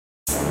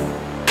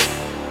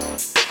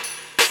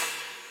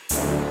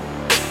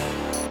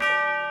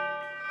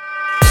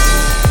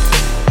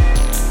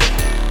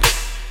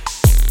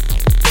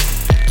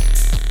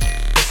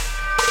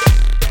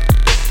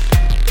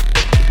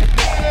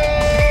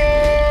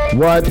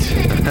What?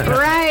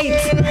 Right.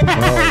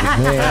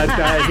 Oh, man.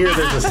 I hear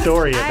there's a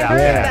story about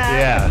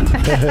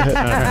that.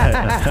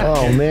 Yeah.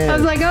 Oh, man. I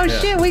was like, oh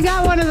shit, we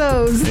got one of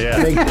those. Yeah.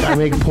 I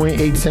make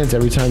 0.8 cents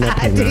every time that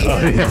payment.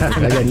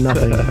 I get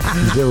nothing.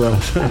 Zero.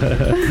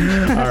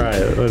 All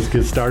right, let's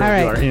get started All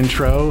right. with our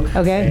intro.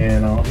 Okay.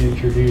 And I'll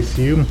introduce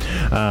you.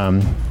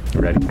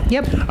 Ready?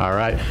 Yep. All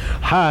right.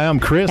 Hi, I'm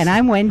Chris. And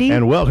I'm Wendy.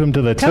 And welcome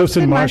to the Toasted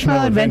Toasted Marshmallow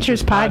Marshmallow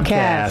Adventures Adventures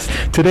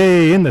podcast.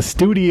 Today in the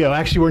studio.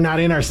 Actually, we're not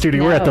in our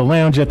studio. We're at the No.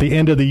 lounge at the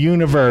end of the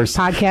universe.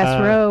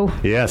 Podcast row.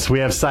 Yes, we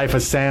have Cypher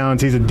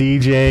Sounds. He's a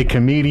DJ,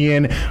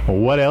 comedian.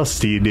 What else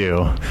do you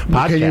do?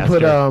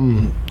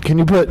 Can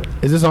you put,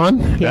 is this on?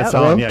 That's Yep.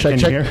 on. Yeah, Check, can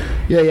check. you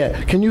hear?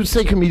 Yeah. Can you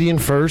say comedian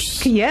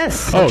first?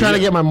 Yes. I'm trying yeah. to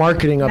get my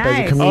marketing up as a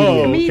Nice. comedian. Oh,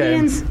 okay.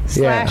 Comedians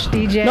slash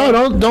DJ. No,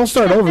 don't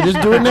start over. Just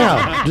do it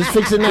now. Just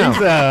fix it now.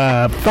 He's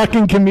a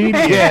fucking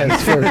comedian.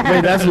 Yes.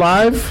 Wait, that's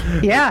live?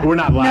 Yeah. We're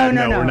not live.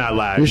 No. We're not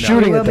live. You're no.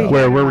 shooting We'll it be though.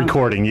 here. We're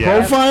recording. Yeah.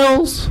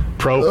 Profiles?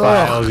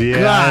 Profiles. Oh, Yeah.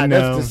 I God,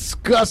 know. that's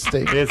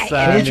disgusting. It's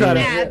Let me try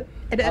Yeah. to.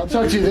 I'll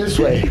talk to you this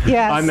way.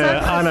 Yeah. on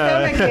suck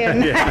the stomach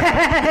in.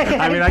 yeah.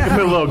 I mean, I can put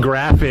a little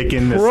graphic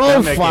in the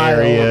stomach Profile.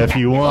 area if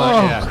you want.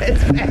 Oh.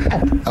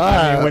 Yeah.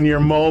 I mean, when you're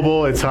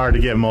mobile, it's hard to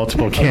get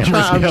multiple cameras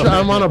going.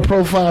 I'm on a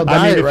profile I mean,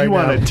 diet if right you now.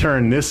 want to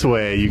turn this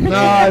way, you can.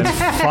 No,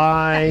 it's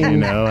fine. You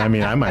know, I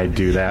mean, I might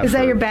do that. Is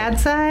that your bad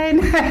side?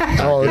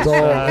 Oh, it's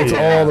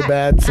yeah. all the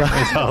bad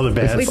side. It's all the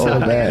bad It's all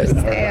side. the bad.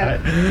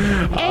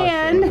 Yeah.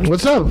 And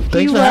What's up?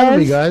 Thanks You for having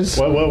me, was- guys.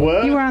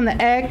 What? you were on the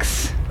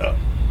X.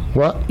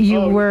 What?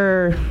 You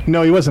were.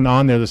 No, he wasn't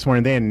on there this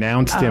morning. They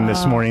announced him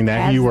this morning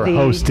that as you were the-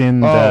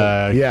 hosting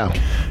Oh, the yeah.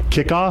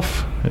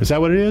 kickoff. Is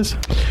that what it is?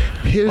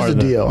 Here's Or the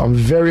deal. I'm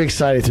very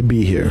excited to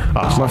be here.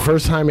 It's my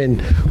first time in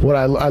what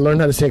I learned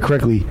how to say it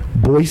correctly,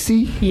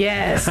 Boise.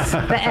 Yes.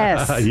 The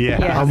S. Yeah.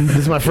 Yes. This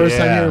is my first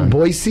time here in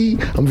Boise.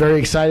 I'm very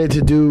excited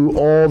to do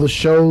all the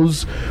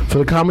shows for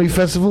the comedy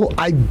festival.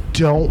 I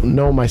don't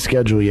know my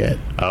schedule yet.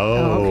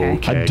 Oh,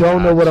 okay. I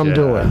don't know what I'm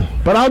gotcha. doing,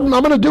 but I'm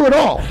going to do it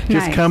all.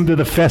 Just Nice. come to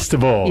the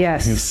festival.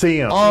 Yes. And see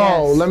him.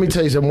 Oh, Yes. let me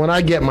tell you something. When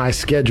I get my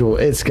schedule,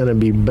 it's going to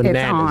be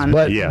bananas. on.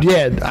 But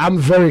Yeah. I'm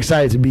very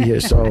excited to be here.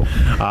 So,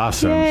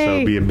 Awesome. So Yay.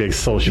 it'll be a big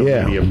social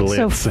Yeah. media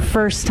blitz. So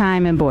first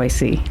time in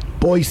Boise.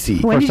 Boise.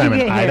 When First did you time in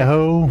get here?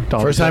 Idaho.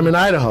 First time in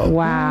Idaho.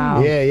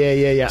 Wow.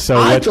 Yeah. So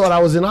I what- thought I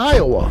was in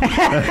Iowa.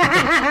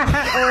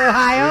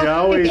 Ohio. We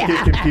always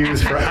get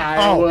confused for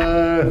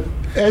Iowa.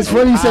 It's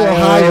funny you say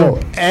Ohio. Ohio.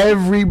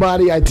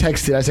 Everybody I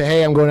texted, I said,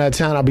 hey, I'm going out of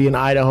town. I'll be in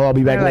Idaho. I'll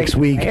be back They're next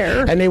like, week.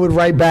 where? And they would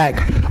write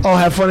back, oh,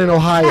 have fun in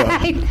Ohio.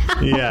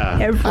 Yeah.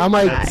 Every I'm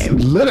like,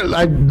 time.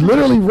 I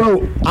literally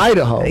wrote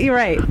Idaho. You're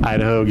right.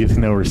 Idaho gets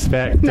no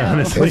respect,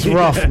 honestly. It's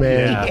rough,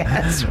 man. Yeah.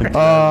 Yeah, that's right.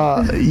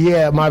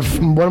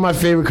 One of my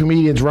favorite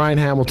comedians, Ryan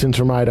Hamilton's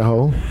from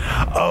Idaho.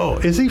 Oh,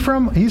 is he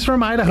from? He's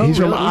from Idaho. He's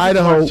from Really?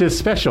 Idaho. It's just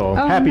special. Oh,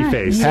 Happy nice.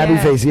 face. Yeah. Happy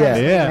Face, yeah.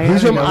 Yeah.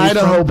 He's from I didn't know he's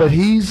Idaho, from-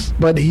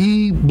 but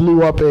he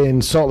blew up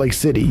in Salt Lake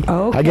City.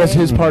 Okay. I guess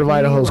his part of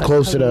Idaho is That's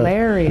closer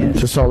hilarious.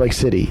 to Salt Lake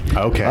City.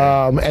 Okay.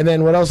 And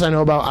then what else I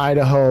know about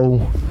Idaho?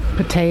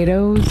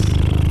 Potatoes.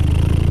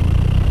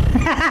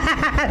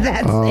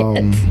 That's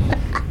it.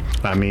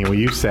 I mean, we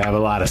used to have a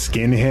lot of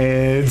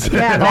skinheads.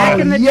 Yeah, back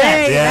in the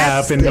yes. day. Yeah,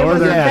 that's- up in it was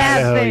a northern bad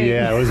Idaho. thing.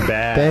 Yeah, it was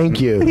bad. Thank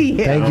you.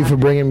 Yeah. Thank you for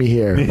bringing me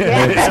here.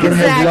 Yeah, Skinheads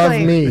exactly.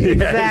 love me.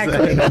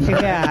 Exactly.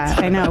 Yeah,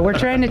 I know. We're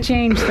trying to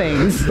change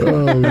things.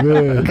 Oh,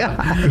 man.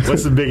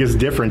 What's the biggest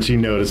difference you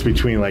notice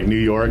between like New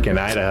York and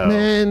Idaho?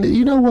 Man,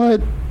 you know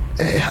what?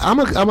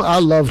 I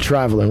love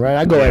traveling, right?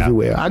 I go Yeah.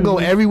 everywhere. I go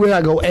everywhere.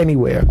 I go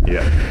anywhere.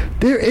 Yeah.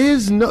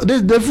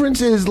 The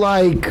difference is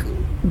like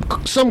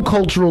some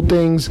cultural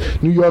things.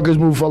 New Yorkers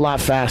move a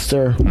lot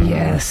faster.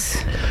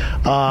 Yes.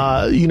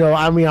 I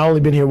only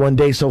been here one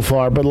day so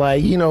far, but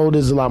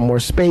there's a lot more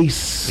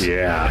space.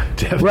 Yeah.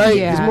 Definitely. Right?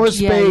 Yeah, There's more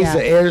yeah, space. yeah.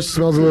 The air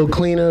smells a little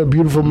cleaner.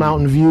 Beautiful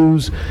mountain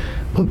views.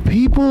 But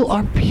people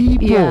are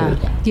people. Yeah.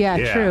 Yeah,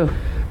 Yeah. true.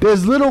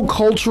 There's little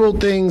cultural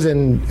things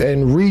and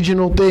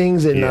regional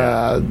things and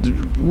Yeah.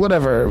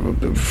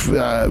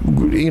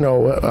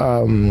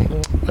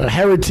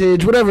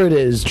 heritage, whatever it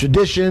is,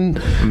 tradition.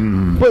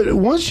 But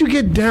once you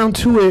get down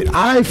to it,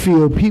 I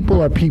feel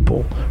people are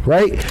people,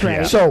 right?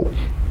 Right. So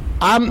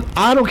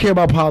I don't care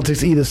about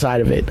politics either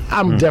side of it.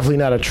 I'm definitely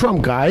not a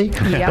Trump guy,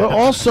 but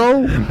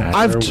also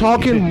I've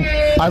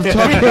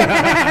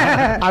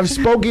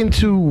spoken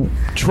to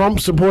Trump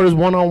supporters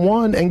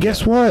one-on-one, and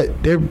guess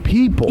what? They're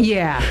people.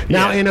 Yeah.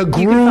 Now Yeah. in a You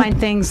can group, find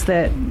things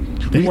that.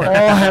 we all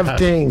have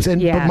things,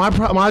 and Yeah.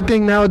 but my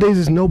thing nowadays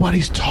is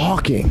nobody's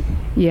talking.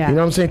 Yeah. You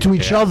know what I'm saying, to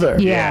each other.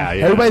 Yeah.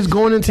 Everybody's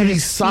going into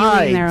these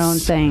sides. Doing their own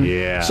thing.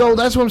 Yeah. So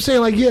that's what I'm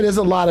saying. Like, yeah, there's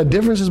a lot of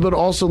differences, but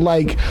also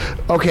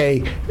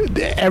okay,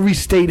 every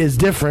state is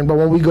different. But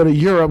when we go to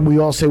Europe, we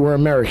all say we're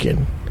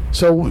American.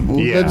 So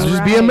let's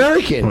just be Right.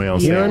 American. We don't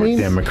You say know what I we're mean?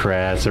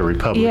 Democrats or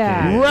Republicans.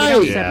 Yeah, Right.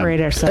 We don't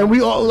separate ourselves. And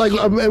we all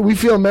we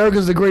feel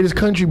America's the greatest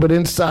country, but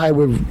inside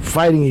we're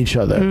fighting each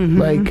other.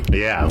 Like,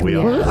 Yeah, we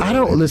are. well, I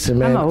don't listen,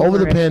 man. I'm over Over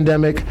the it.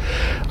 pandemic,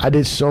 I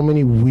did so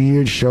many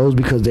weird shows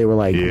because they were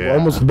like Yeah.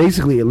 almost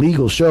basically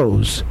illegal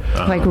shows.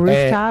 like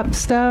rooftop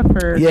stuff,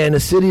 or Yeah, in the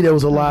city there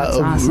was a lot that's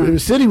of. awesome. The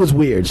city was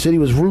weird. City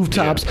was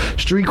rooftops,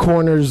 street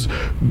corners,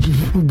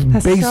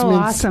 that's basements. so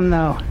awesome,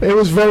 though. It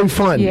was very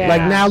fun. Yeah.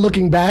 Like now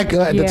looking back,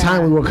 at the Yeah.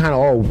 time we were kind of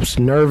all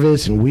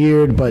nervous and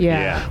weird, but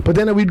Yeah. but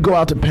then we'd go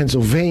out to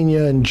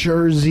Pennsylvania and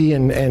Jersey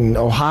and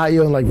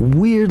Ohio and like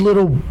weird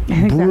little I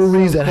think that's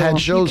breweries so that had cool.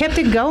 shows. You kept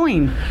it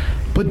going.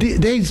 But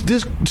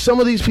some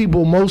of these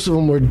people, most of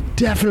them were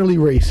definitely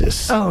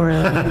racist. Oh,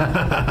 really?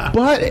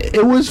 But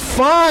it was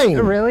fine.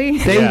 Really?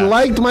 They Yeah.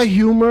 liked my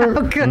humor.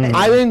 Oh, good.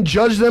 I didn't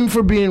judge them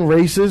for being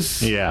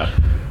racist. Yeah.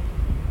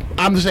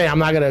 I'm just saying I'm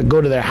not gonna go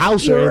to their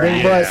house or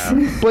anything,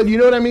 Right. but you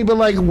know what I mean. But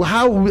like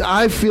how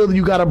I feel that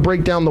you got to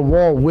break down the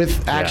wall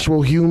with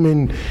actual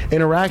human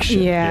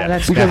interaction. Yeah,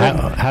 that's Because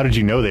good. How did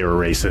you know they were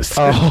racist?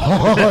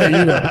 Oh,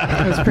 you know,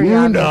 It's pretty you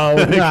obvious.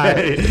 know, nah,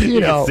 You you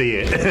know. see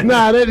it.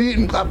 Nah,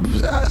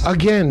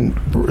 again,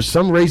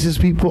 some racist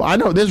people. I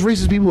know there's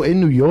racist people in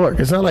New York.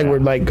 It's not like we're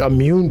like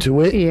immune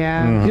to it.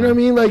 Yeah. You know what I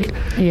mean? Like,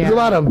 Yeah. there's a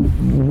lot of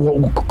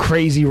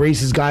crazy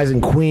racist guys in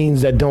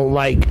Queens that don't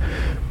like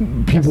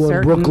people in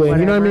certain Brooklyn.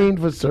 You know what I whatever. mean?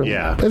 For certain,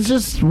 Yeah. it's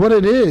just what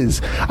it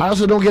is. I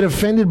also don't get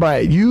offended by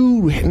it.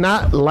 You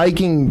not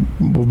liking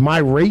my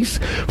race.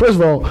 First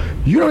of all,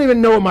 you don't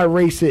even know what my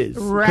race is.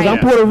 Because Right. I'm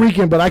Puerto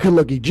Rican, but I could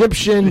look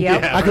Egyptian.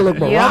 Yep. I could look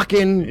Yep.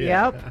 Moroccan.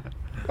 Yep.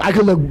 I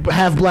could look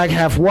half black,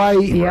 half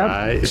white. Yep.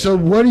 Right. So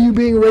what are you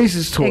being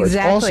racist towards?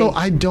 Exactly. Also,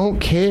 I don't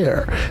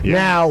care. Yeah.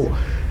 Now,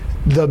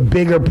 the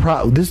bigger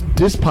this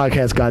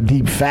podcast got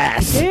deep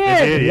fast.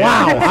 Yeah. Yeah.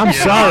 Wow, I'm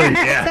sorry.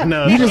 Yeah,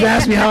 no. You just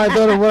asked me how I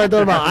thought of what I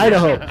thought about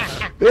Idaho.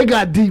 It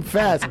got deep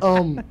fast.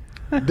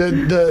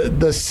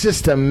 The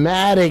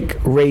systematic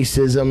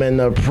racism and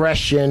the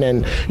oppression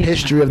and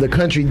history of the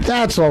country,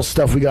 that's all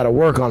stuff we got to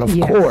work on, of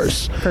Yes,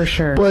 course. for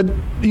sure. But,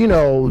 you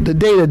know, the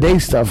day-to-day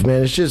stuff,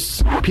 man, it's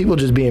just people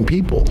just being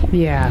people,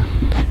 Yeah.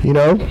 you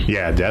know?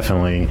 Yeah,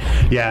 definitely.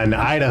 Yeah, in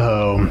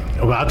Idaho,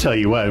 well, I'll tell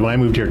you what, when I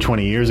moved here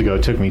 20 years ago,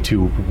 it took me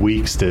 2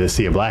 weeks to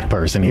see a black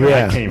person here.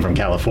 Yeah. I came from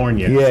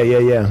California.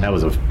 Yeah. That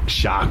was a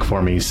shock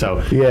for me.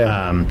 So,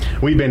 Yeah.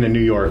 We've been to New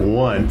York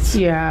once.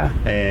 Yeah.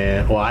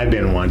 And, well, I've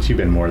been once. You've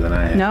been more than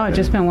I have. No, it's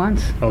just been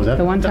once. Oh, was that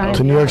the one time?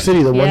 To New York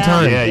City, the one Yeah.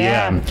 time. Yeah.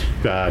 Yeah.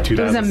 2016.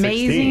 It was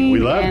amazing. We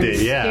loved and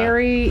it, yeah.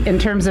 Scary in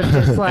terms of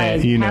just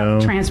like You know.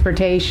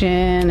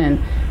 transportation, and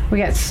we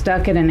got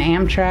stuck at an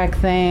Amtrak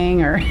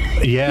thing, or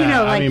Yeah, you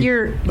know, I like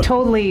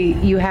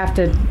mean- you have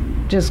to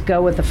just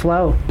go with the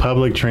flow.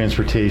 Public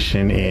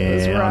transportation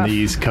was on rough. the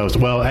East Coast.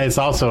 Well, it's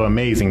also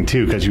amazing,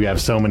 too, because you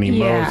have so many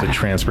Yeah. modes of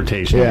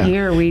transportation. Yeah.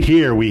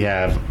 Here we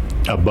have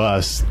a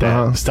bus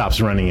that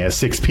stops running at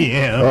 6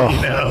 p.m.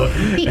 You know,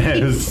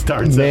 and it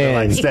starts up at Man.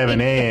 like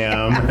 7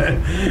 a.m.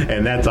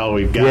 and that's all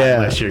we've got. Yeah.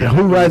 Unless you're And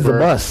who rides the Uber.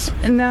 bus?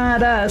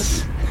 Not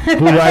us.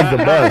 Who rides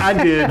the bus? I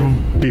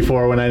did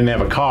before when I didn't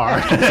have a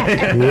car.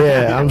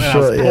 Yeah, I'm When I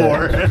sure. was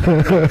Yeah.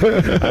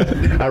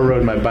 poor. I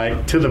rode my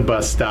bike to the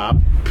bus stop,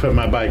 put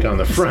my bike on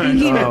the front.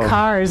 Speaking of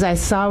cars, I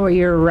saw where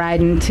you're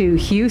riding to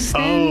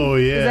Houston. Oh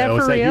yeah, Is that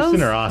was for that reals?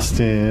 Houston or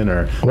Austin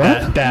or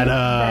What?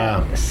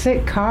 that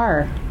Sick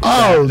car.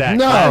 Oh, that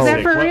no. classic.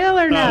 Is that for real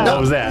or no?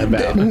 What was that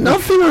about?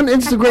 Nothing on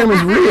Instagram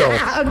is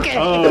real. Okay.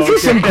 Oh, This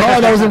is some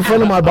car that was in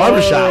front of my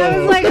barbershop. I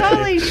was like,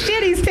 holy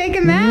shit, he's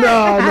taking that.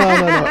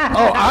 No.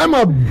 Oh, I'm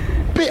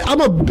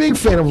a big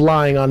fan of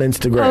lying on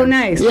Instagram. Oh,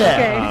 nice.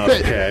 Yeah.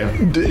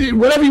 Okay.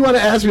 Whatever you want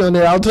to ask me on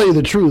there, I'll tell you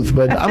the truth.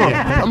 But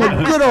I'm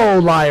a good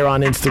old liar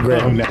on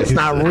Instagram. Oh, nice. It's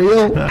not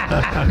real.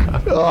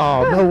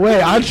 Oh no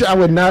way! I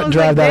would not was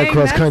drive like, that dang,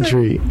 across that's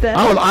country. a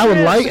I would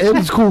trip. like it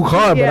was a cool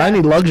car, but Yeah. I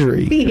need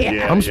luxury.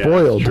 Yeah. I'm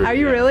spoiled. true. Are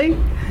you really?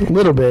 A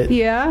little bit.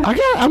 Yeah.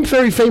 I'm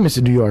very famous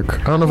in New York.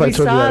 I don't know if I We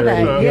told you saw that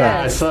already. that, Yeah,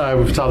 yeah. I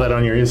saw that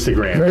on your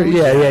Instagram.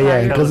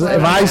 Yeah. Because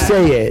if I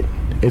say it,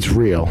 it's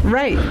real.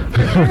 Right.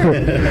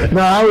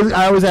 No,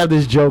 I always have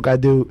this joke I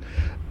do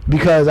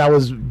because I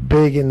was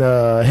big in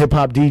the hip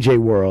hop DJ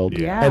world,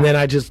 Yeah. and then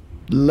I just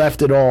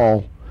left it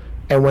all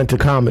and went to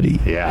comedy.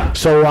 Yeah.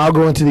 So I'll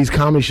go into these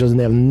comedy shows and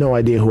they have no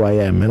idea who I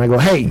am, and I go,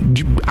 "Hey,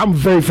 I'm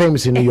very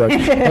famous in New York."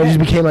 And it just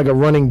became like a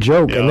running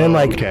joke, and then Oh,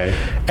 like okay.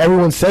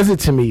 everyone says it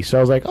to me, so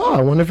I was like, "Oh,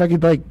 I wonder if I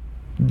could like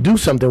do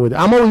something with it."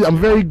 I'm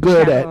very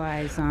good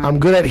Capitalize on I'm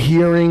good at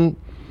hearing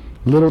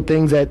little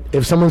things that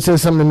if someone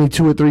says something to me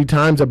 2 or 3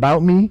 times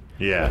about me,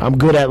 Yeah. I'm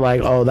good at like,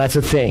 oh, that's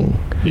a thing.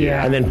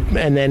 Yeah.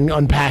 And then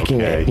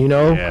unpacking Okay. it, you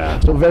know? Yeah.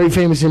 So very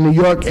famous in New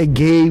York.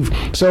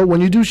 So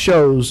when you do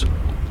shows,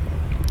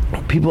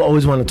 people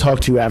always want to talk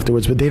to you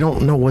afterwards, but they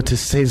don't know what to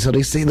say, so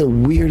they say the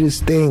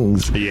weirdest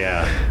things.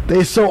 Yeah.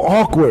 They're so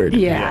awkward.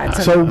 Yeah,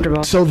 it's So,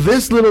 uncomfortable. so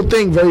this little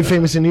thing, very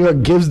famous in New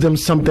York, gives them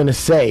something to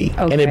say,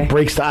 and Okay. it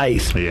breaks the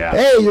ice. Yeah.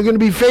 Hey, you're going to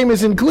be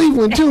famous in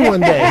Cleveland, too,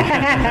 one day.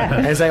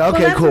 And it's like, Well,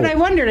 okay, that's cool. what I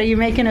wondered. Are you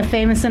making a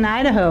famous in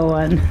Idaho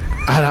one?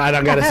 I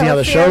got to see how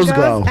the See how it shows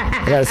go. goes.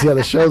 I got to see how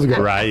the shows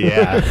go. Right,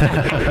 yeah.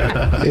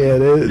 Yeah,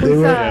 they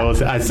were. Yeah,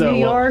 well, I saw New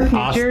York, New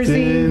Austin.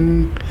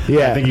 Jersey.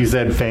 Yeah. I think you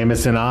said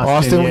famous in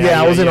Austin. Austin,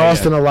 yeah, I was in yeah.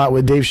 Austin a lot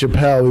with Dave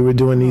Chappelle. We were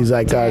doing these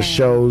like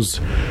shows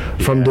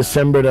from Yeah.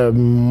 December to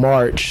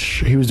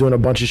March. He was doing a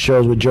bunch of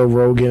shows with Joe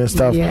Rogan and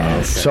stuff.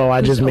 Yes. So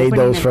I just Just made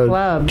opening those a for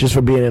club. just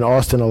for being in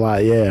Austin a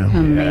lot. Yeah,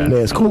 Amazing. yeah,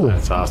 it's cool.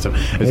 That's awesome.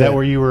 Is Yeah. that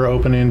where you were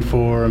opening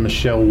for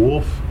Michelle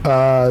Wolf?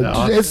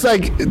 Austin? It's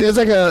like there's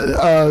like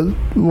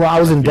well, I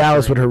was in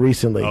Dallas with her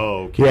recently.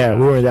 Oh, okay. Yeah,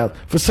 we were in Dallas.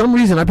 For some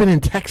reason, I've been in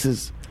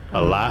Texas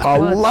A lot. a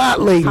Well, it's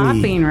lot lately.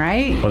 Popping,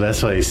 right? Well,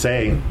 that's what they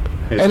say.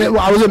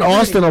 I was in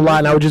Austin a lot,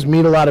 and I would just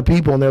meet a lot of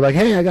people, and they're like,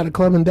 "Hey, I got a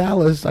club in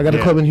Dallas. I got a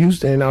Yeah. club in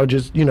Houston." And I would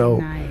just,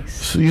 Nice.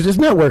 so you're just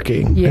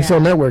networking. Yeah. It's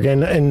all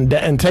networking,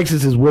 and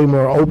Texas is way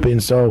more open.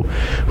 So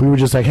we were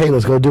just like, "Hey,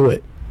 let's go do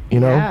it." You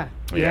know, Yeah.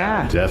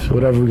 yeah, definitely.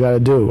 whatever we got to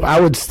do. I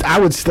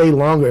would stay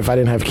longer if I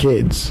didn't have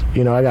kids.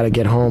 You know, I got to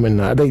get home, and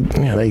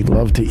they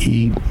love to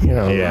eat. You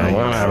know, Yeah,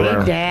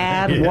 whatever.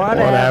 Dad, Yeah.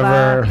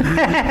 whatever.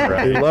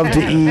 They love to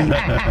eat.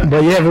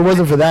 But yeah, if it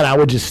wasn't for that, I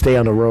would just stay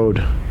on the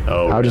road.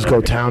 Oh, I would just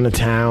go town to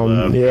town.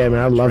 Love Yeah, man,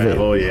 I love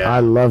travel, it. yeah. I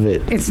love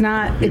it. It's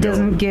not. It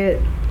doesn't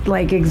get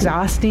like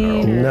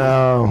exhausting. or-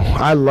 No,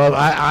 I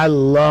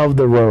love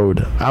the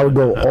road. I would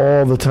go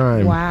all the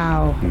time.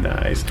 Wow.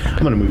 Nice.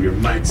 I'm gonna move your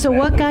mic. So back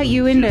what got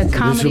you into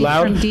comedy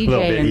loud? from a little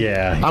bit? DJing?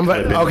 Yeah.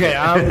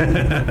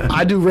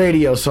 I do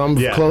radio, so I'm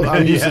Yeah.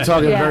 I'm used to Yeah.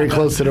 talking Yeah. very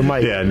close to the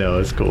mic. Yeah, no,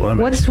 it's cool.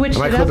 What switched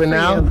Am I it up clipping for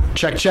now? you?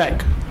 Check.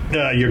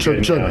 You're Check,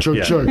 good. check, now. check,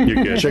 Yeah, check.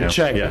 You're good. Check, now.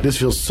 check. Yeah. This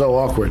feels so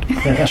awkward.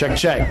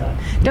 Check.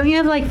 Don't you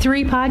have like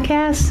 3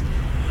 podcasts?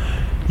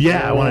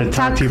 Yeah, I wanted to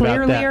talk Talk to you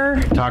about Clearlier?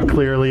 that. Talk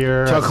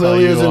Clearlier. Talk I saw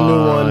Clearlier is you a new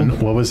on- one.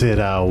 What was it?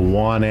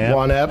 One app.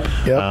 One app.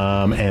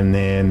 Yep. And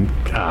then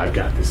I've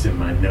got this in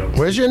my notes.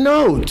 Where's your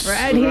notes?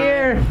 Right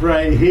here.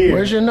 Right here.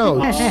 Where's your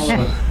notes?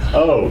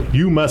 Oh,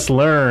 You Must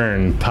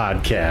Learn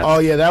podcast. Oh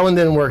yeah, that one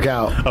didn't work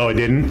out. Oh, it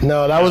didn't?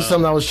 No, that was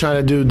something I was trying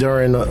to do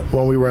during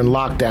when we were in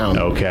lockdown.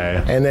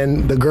 Okay. And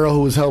then the girl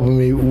who was helping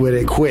me with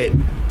it quit.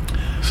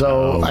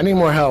 So I need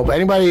more help.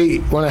 Anybody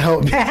want to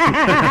help me?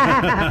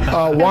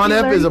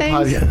 Wanep is a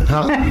podcast.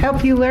 Huh?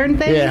 Help you learn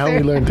things? Yeah, help me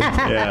or- learn things.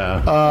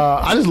 Yeah.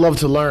 I just love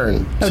to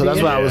learn. So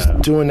that's why I was Yeah.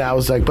 doing that. I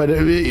was like, but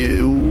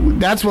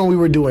that's when we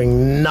were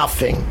doing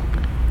nothing.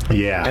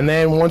 Yeah. And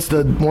then once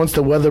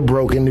the weather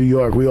broke in New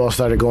York, we all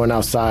started going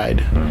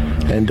outside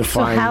and So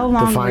define how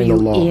long were define you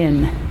the law.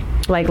 in?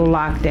 Like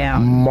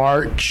lockdown?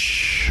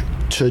 March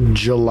to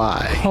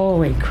July.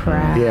 Holy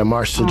crap. Yeah,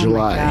 March to Oh my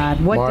July.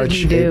 God. What March, did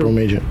you do? April,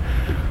 May, June.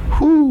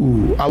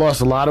 Whew, I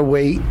lost a lot of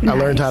weight. I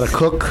learned how to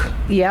cook.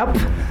 Yep. I learned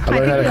how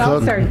think to we all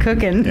cook. started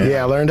cooking.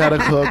 Yeah, I learned how to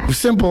cook.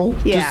 Simple.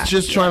 Yeah.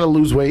 Just trying to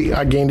lose weight.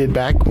 I gained it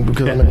back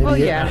because I'm an idiot. Well,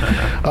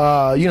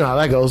 yeah. You know how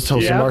that goes.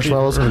 Toast some Yeah.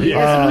 marshmallows.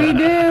 Yeah. We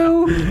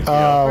do.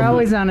 We're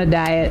always on a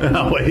diet.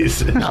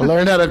 Always. I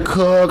learned how to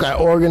cook. I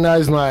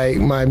organized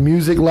my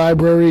music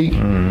library,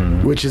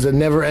 which is a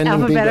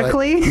never-ending thing.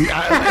 Alphabetically?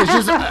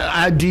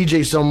 I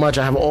DJ so much.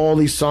 I have all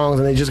these songs,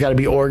 and they just got to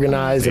be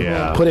organized and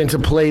Yeah. put into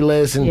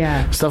playlists and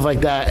Yeah. stuff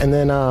like that. And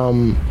then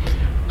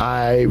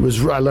I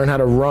learned how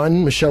to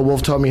run. Michelle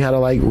Wolf taught me how to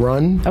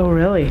run, Oh,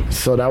 really?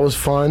 so that was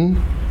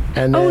fun.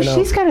 And then, Oh,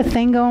 she's got a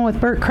thing going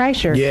with Bert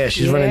Kreischer. yeah,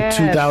 she's running Yes.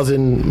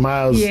 2,000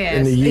 miles Yes.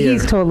 in a year.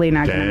 He's totally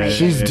not going to Dang. make it.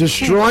 She's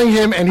destroying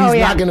him, and he's Oh,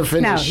 yeah. not going to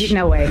finish.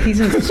 No way.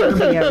 He's in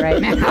Serbia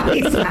right now.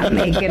 He's not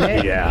making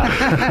it.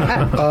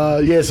 Yeah.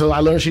 Yeah, so I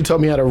learned. She taught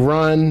me how to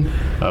run.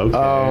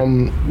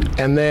 Okay.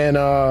 And then,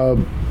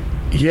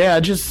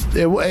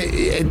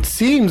 it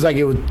seems like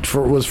it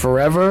was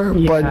forever,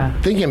 Yeah.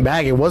 but thinking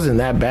back, it wasn't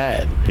that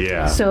bad.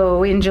 Yeah.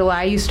 So in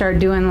July, you start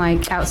doing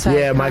like outside.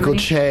 Yeah, Michael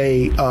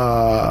comedy?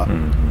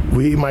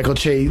 Che. Michael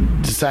Che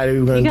decided we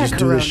were going He to got just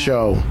do corona. this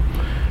show,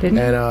 Didn't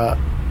he? and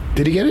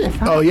did he get it?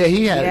 Oh yeah,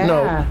 he had yeah, it.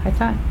 No, I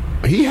thought.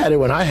 he had it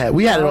when I had.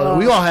 We had it.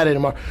 We all had it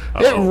in March.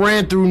 It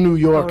ran through New Oh,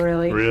 York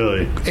really?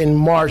 Really? in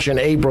March and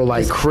April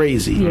like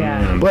crazy.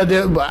 Yeah. But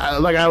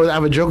I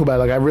have a joke about it.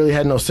 Like I really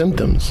had no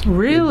symptoms.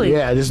 Really?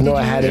 Yeah, I just know Did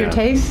I you had lose it. your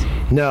taste?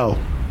 No.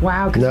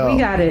 Wow, because No. we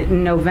got it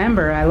in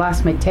November. I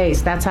lost my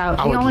taste. That's how. I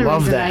The would only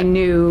love reason that. I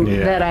knew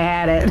Yeah. that I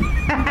had it.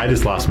 I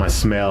just lost my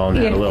smell and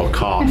had a little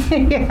cough.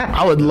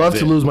 I would love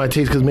to lose my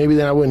taste because maybe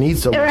then I wouldn't eat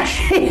so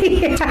much.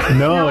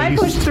 No, I you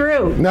pushed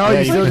through. No, Yeah,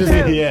 you still you-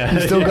 just yeah.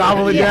 you still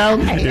gobble it down.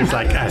 It's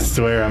like, I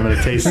swear I'm going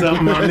to taste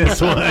something on this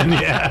one.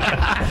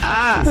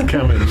 Yeah. It's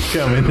coming. It's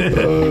coming.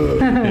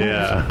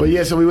 Yeah. But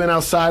yeah, so we went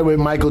outside with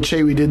Michael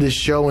Che. We did this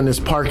show in this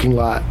parking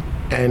lot,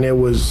 and it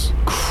was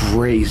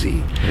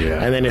crazy.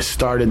 Yeah. And then it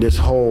started this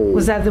whole.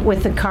 Was that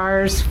with the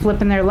cars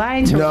flipping their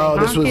lights? Or No, were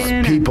they this was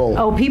honking? people.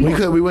 Oh,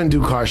 people. We wouldn't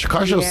do car shows.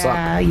 Car shows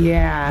suck.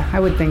 Yeah, I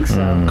would think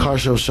so. Car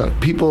shows suck.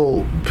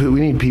 People.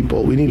 We need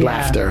people. We need Yeah.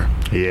 laughter.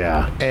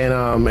 Yeah.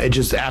 And it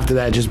just after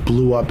that just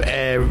blew up.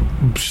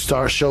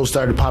 Shows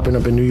started popping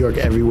up in New York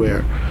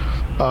everywhere.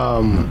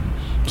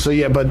 So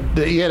yeah, but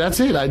that's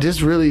it. I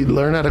just really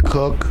learned how to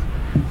cook,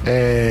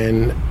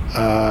 and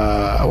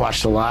I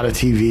watched a lot of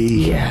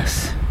TV.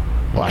 Yes.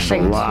 Watched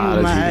Like a lot too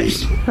of much.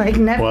 TV. Like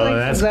Netflix Well,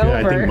 that's is good.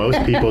 over. I think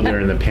most people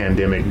during the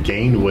pandemic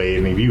gained weight.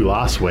 I mean, you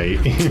lost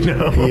weight, you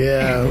know.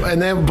 Yeah,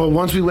 and then but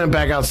once we went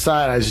back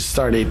outside, I just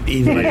started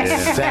eating like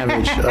Yeah. a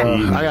savage.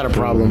 I got a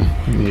problem.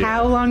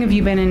 How long have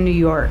you been in New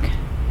York?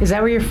 Is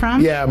that where you're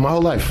from? Yeah, my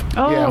whole life.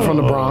 Oh. Yeah, I'm from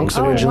the Bronx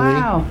Oh, originally.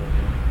 wow.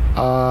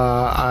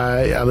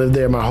 I lived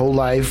there my whole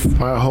life.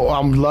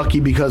 I'm lucky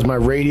because my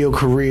radio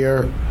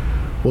career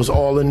was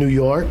all in New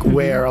York,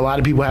 where a lot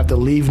of people have to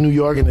leave New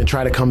York and then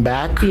try to come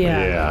back.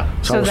 Yeah.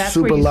 Yeah. So I was that's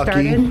super where you lucky.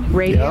 started,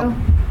 radio? Yep.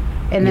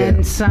 And then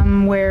Yeah.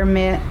 somewhere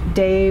met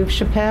Dave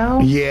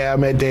Chappelle? Yeah, I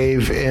met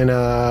Dave, and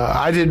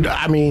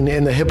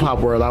in the hip hop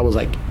world, I was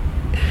like,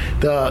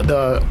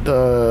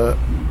 the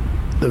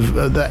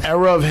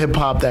era of hip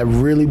hop that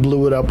really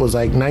blew it up was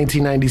like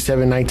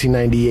 1997,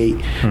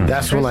 1998.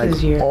 That's when like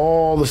Chris's year.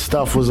 all the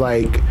stuff was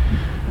like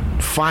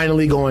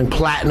finally going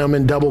platinum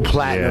and double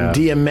platinum. Yeah.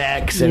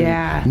 DMX and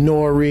Yeah.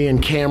 Nori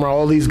and Camera,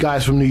 all these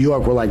guys from New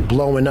York were like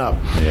blowing up.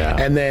 Yeah.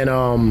 And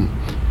then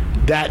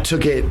that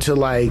took it to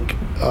like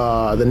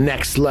the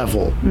next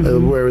level,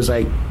 where it was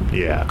like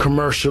Yeah.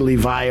 commercially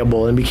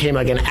viable and became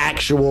like an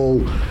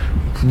actual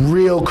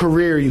real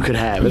career you could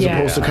have, as Yeah.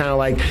 opposed to kind of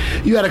like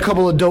you had a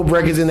couple of dope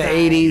records in the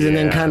 80s and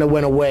then Yeah. kind of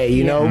went away,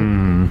 you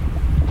know.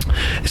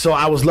 So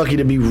I was lucky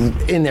to be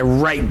in there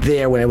right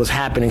there when it was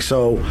happening.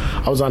 So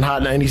I was on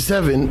Hot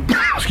 97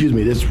 excuse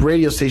me, this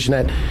radio station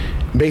that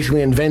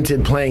basically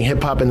invented playing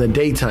hip hop in the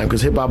daytime,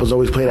 because hip hop was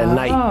always played at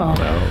night. Oh.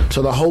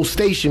 So the whole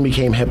station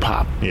became hip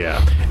hop.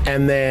 Yeah.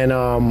 And then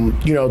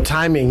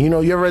timing, you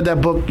ever read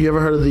that book? You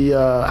ever heard of the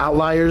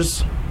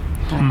Outliers?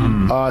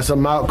 It's a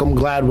Malcolm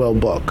Gladwell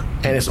book,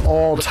 and it's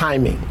all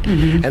timing.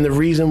 And the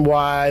reason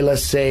why,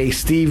 let's say,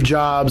 Steve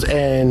Jobs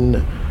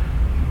and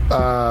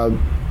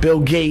Bill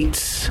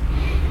Gates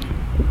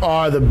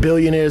are the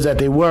billionaires that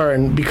they were,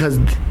 and because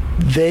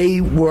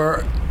they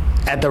were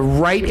at the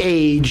right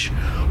age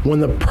when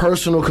the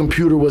personal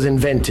computer was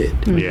invented.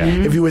 Yeah.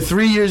 If you were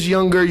 3 years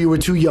younger, you were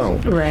too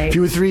young. Right. If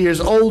you were 3 years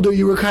older,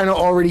 you were kind of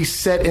already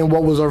set in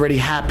what was already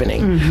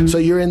happening. So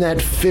you're in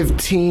that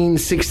 15,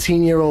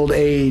 16-year-old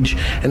age,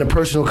 and the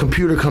personal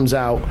computer comes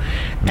out,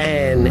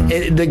 and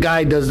the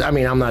guy does,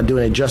 I'm not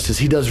doing it justice,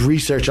 he does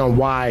research on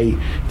why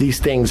these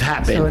things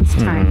happen. So it's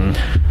time.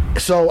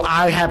 So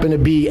I happen to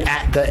be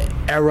at the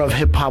era of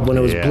hip-hop when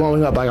it was Yeah.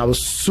 blowing up. Like, I was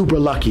super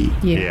lucky.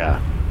 Yeah.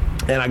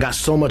 And I got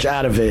so much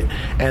out of it.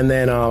 And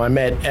then I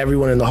met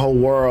everyone in the whole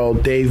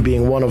world, Dave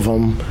being one of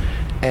them.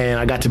 And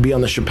I got to be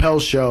on the Chappelle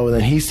show. And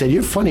then he said,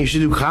 "You're funny, you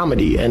should do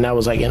comedy." And that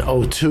was like in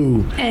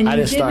 2002. And I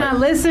you didn't did not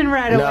listen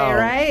right No, away,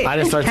 right? I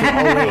didn't start till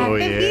 08. Oh,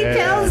 If he yeah.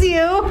 tells you.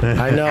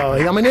 I know.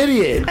 I'm an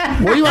idiot.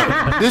 What do you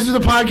want? This is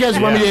the podcast.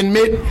 You want me to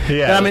admit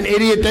that I'm an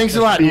idiot? Thanks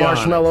a lot, Be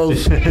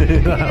Marshmallows.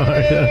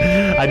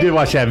 I did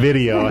watch that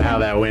video of how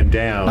that went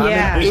down.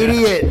 Yeah.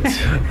 Idiot.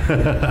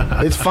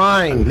 It's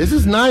fine. This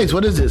is nice.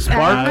 What is this? I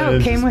Spark? don't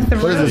know. Came with the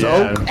What is this?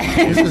 room. Oak?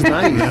 This is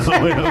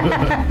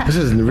nice. This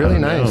is really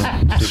nice.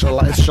 It's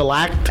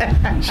shellacked.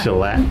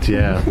 Shellacked,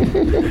 yeah.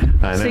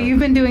 I know. So you've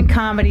been doing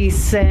comedy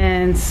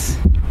since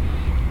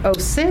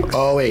 06?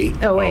 08.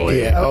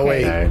 08. Yeah,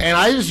 Okay. 08. And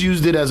I just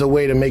used it as a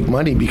way to make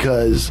money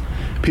because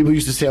people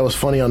used to say I was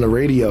funny on the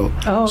radio.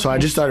 Oh, So I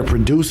okay. just started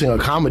producing a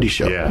comedy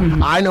show. Yeah.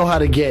 Mhm. I know how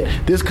to get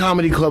this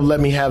comedy club. Let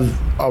me have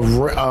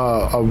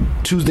a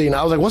Tuesday night.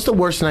 I was like, "What's the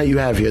worst night you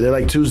have here?" They're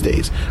like,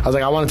 "Tuesdays." I was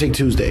like, "I want to take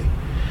Tuesday,"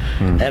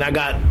 and I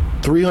got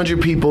 300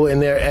 people in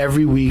there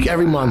every week,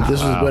 every month.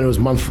 This was when it was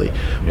monthly,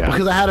 Yeah.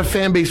 because I had a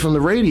fan base from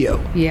the radio.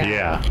 Yeah.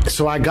 Yeah.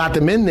 So I got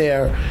them in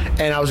there,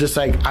 and I was just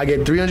like, I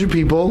get 300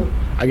 people,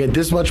 I get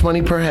this much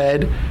money per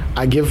head,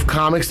 I give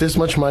comics this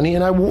much money,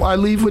 and I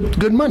leave with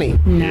good money.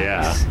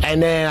 Yeah.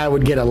 And then I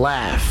would get a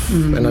laugh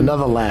and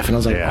another laugh, and I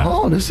was like, Yeah.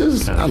 oh,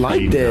 I like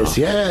feeding this. off.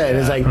 Yeah. And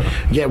it's like,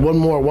 yeah, one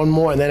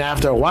more. And then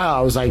after a while,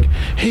 I was like,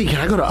 hey, can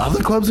I go to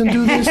other clubs and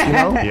do this? You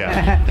know?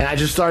 Yeah. And I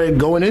just started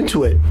going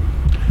into it.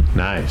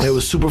 Nice. It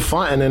was super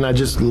fun, and then I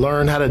just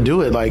learned how to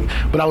do it.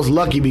 But I was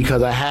lucky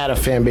because I had a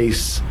fan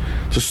base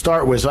to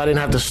start with, so I didn't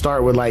have to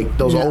start with like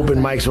those open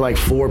mics with like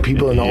 4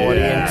 people in the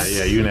audience.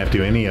 Yeah, you didn't have to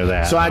do any of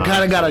that. So I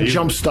kind of got a You-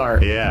 jump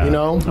start. Yeah. You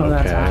know? Oh,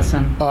 that's Okay.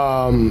 awesome.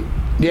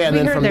 Yeah, and We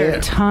then heard from there there.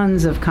 are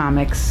tons of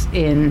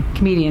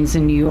comedians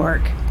in New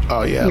York.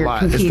 Oh yeah, a You're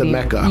lot. It's the competing.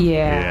 Mecca.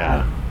 Yeah.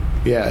 Yeah.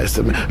 Yeah, it's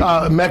the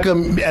Mecca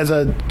as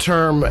a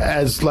term,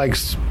 as like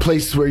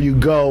places where you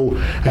go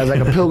as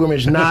like a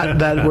pilgrimage, not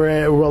that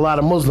we're a lot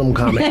of Muslim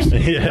comics.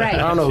 Right. I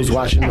don't know who's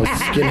watching those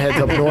skinheads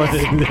up north.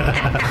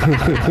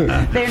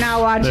 They're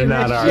not watching They're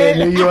not this our- shit.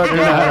 New York, They're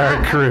not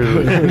our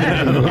crew.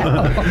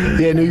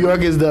 yeah, New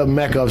York is the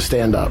Mecca of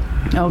stand-up.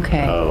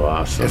 Okay. Oh,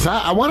 awesome. So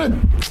I want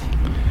to.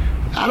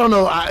 I don't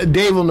know.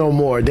 Dave will know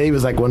more. Dave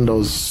is like one of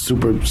those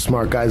super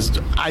smart guys.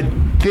 I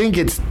think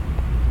it's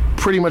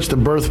pretty much the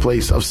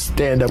birthplace of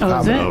stand-up Oh, is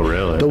comedy. it? Oh,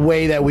 really? The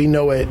way that we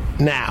know it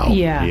now.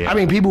 Yeah. Yeah. I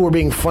mean, people were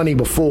being funny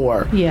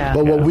before. Yeah.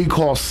 But what we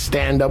call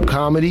stand-up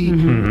comedy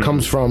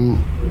comes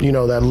from,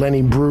 that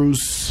Lenny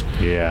Bruce.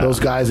 Yeah. Those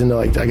guys in the,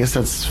 like, I guess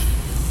that's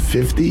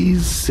 50s,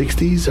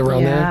 60s,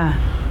 around there.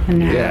 Yeah. And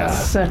now Yeah. it's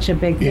such a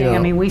big thing. You know. I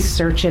mean, we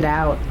search it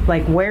out.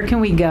 Like, where can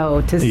we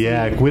go to see?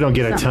 Yeah, we don't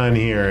get a ton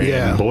here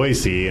Yeah. in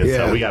Boise, and Yeah.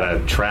 so we got to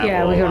travel.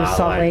 Yeah, we a go to lot,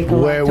 Salt like- Lake. a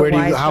Where- lot to where do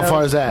you go? Wise How Guys-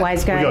 far is that?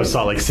 Wise We go to Guys,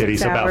 Salt Lake City,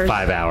 6 so about hours.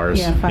 5 hours.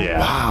 Yeah, 5 Yeah.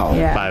 Wow.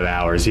 Yeah. 5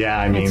 hours. Yeah,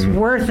 I It's mean,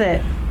 worth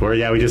it.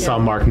 we just saw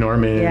Mark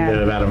Norman Yeah.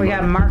 about a We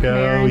month got Mark ago.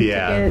 Maron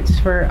Yeah. tickets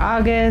for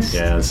August.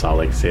 Yeah, in Salt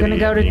Lake City. Gonna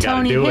go to You gotta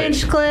Tony do it.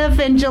 Hinchcliffe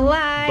in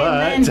July,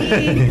 and But-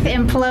 then he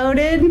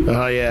imploded.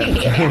 Oh, yeah.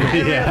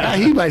 Yeah.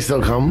 He might still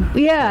come.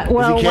 Yeah,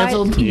 well,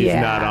 canceled? He's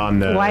yeah. not on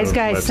the Wise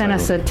Guys website. sent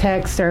us a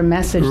text or a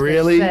message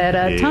Really? that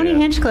said Tony Yeah.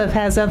 Hinchcliffe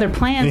has other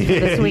plans for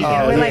this weekend.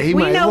 Oh, We're yeah, like, he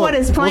we might- know we'll- what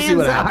his we'll plans see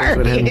what happens are.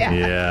 with him. Yeah.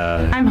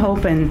 Yeah. I'm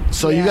hoping.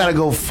 So you Yeah. got to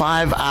go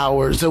 5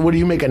 hours. So what do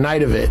you make a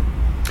night of it?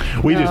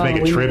 We just make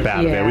a we- trip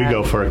out of it. We yeah.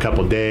 go for a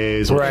couple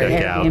days. We'll Right.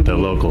 check out the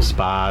Airbnb. local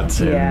spots.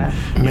 And, Yeah.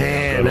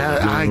 Man,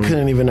 I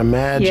couldn't even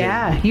imagine.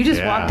 Yeah, you just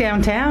Yeah. walk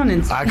downtown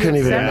and I couldn't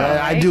even several, imagine.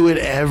 I right? do it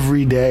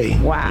every day.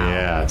 Wow.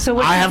 Yeah. So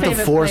what's I your have to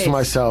favorite force place?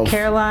 myself.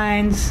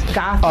 Caroline's,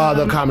 Gotham.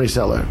 The Comedy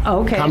Cellar. Oh,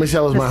 okay. Comedy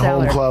Cellar is The my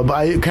home Cellar. club.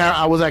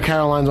 I was at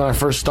Caroline's when I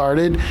first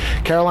started.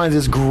 Caroline's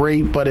is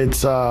great, but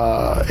it's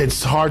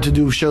hard to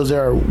do shows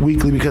there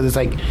weekly because it's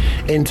like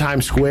in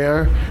Times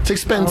Square. It's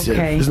expensive.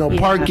 Okay. There's no Yeah.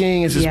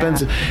 parking. It's Yeah.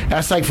 expensive.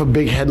 That's like for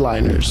big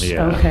headliners.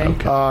 Yeah. Okay.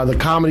 The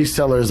Comedy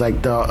Cellar is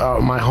like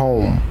my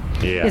home.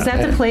 Yeah. Is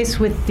that the place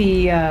with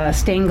the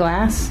stained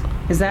glass?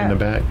 Is that in the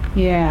back?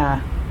 Yeah.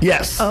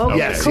 Yes. Oh, okay,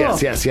 yes, cool.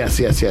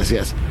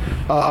 yes.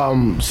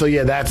 So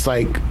yeah, that's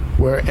like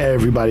where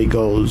everybody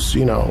goes.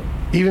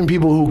 Even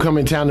people who come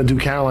in town to do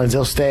Caroline's,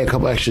 they'll stay a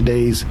couple extra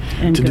days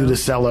And to go. do the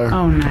cellar.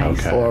 Oh, nice.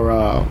 Okay.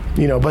 Or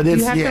but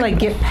it's You have to like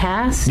get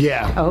past.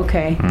 Yeah.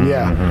 Okay.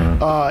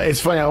 Yeah.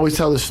 It's funny. I always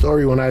tell this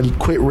story when I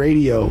quit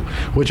radio,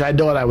 which I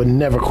thought I would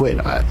never quit.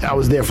 I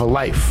was there for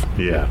life.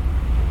 Yeah.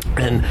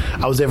 And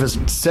I was there for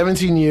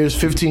 17 years,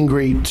 15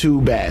 great,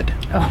 2 bad.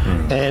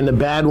 And the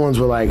bad ones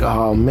were like,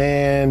 oh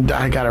man,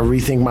 I got to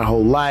rethink my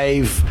whole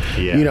life.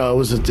 Yeah.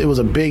 It was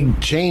a big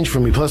change for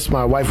me. Plus,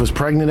 my wife was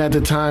pregnant at the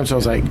time, so I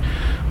was like,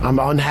 I'm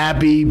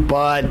unhappy,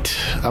 but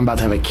I'm about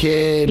to have a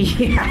kid.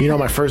 Yeah.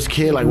 My first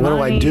kid. Like, what do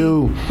I Money.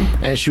 do?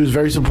 And she was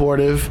very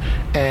supportive,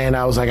 and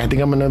I was like, I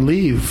think I'm gonna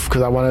leave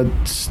because I want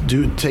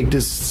to take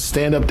this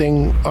stand-up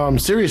thing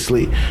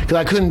seriously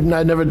because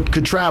I never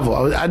could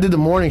travel. I did the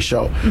morning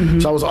show,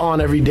 so I was on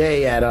every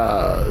day at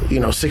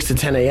 6 to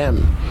 10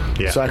 a.m.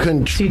 Yeah. So I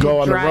couldn't So you go did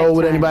on the drive road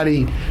with time.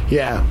 anybody.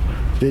 Yeah.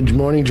 Did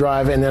morning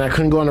drive, and then I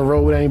couldn't go on the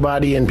road with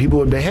anybody, and people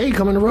would be, hey,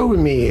 come on the road with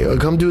me, or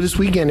come do this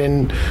weekend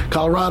in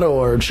Colorado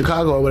or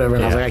Chicago or whatever.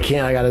 And I was Yeah. like, I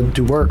can't, I got to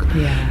do work.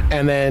 Yeah.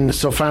 And then,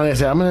 so finally I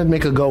said, I'm going to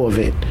make a go of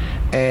it.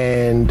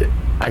 And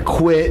I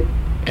quit.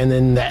 And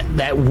then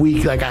that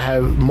week, like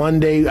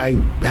Monday, I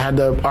had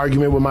the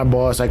argument with my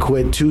boss. I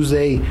quit.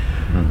 Tuesday,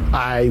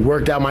 I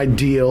worked out my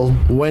deal.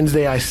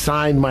 Wednesday, I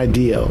signed my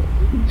deal.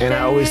 And I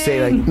always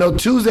say, like, no,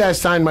 Tuesday I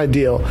signed my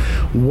deal.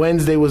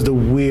 Wednesday was the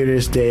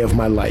weirdest day of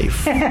my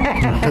life.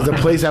 Because the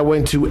place I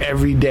went to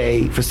every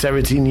day for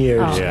 17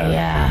 years, Oh, Yeah.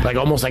 yeah. like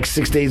almost like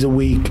 6 days a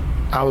week,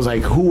 I was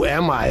like, who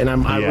am I? And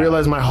I Yeah.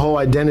 realized my whole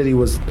identity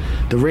was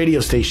the radio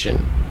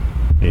station.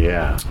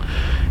 Yeah.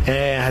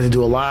 And I had to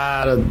do a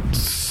lot of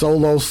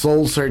solo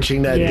soul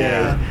searching that Yeah.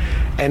 day.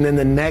 And then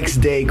the next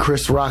day,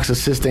 Chris Rock's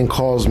assistant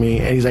calls me,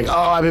 and he's like, oh,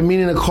 I've been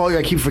meaning to call you.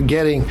 I keep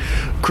forgetting.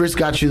 Chris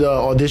got you the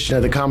audition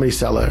at the Comedy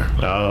Cellar.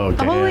 Oh,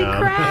 damn. Holy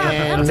crap!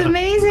 And That's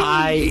amazing.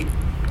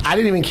 I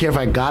didn't even care if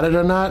I got it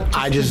or not.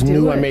 I just do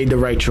knew I it. made the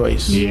right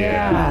choice.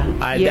 yeah.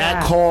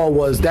 That call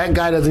was, that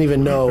guy doesn't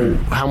even know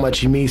how much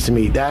he means to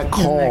me. That Isn't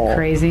call that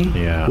crazy?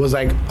 Yeah. was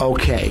like,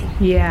 okay,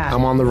 Yeah.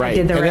 I'm on the right.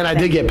 did the And then right I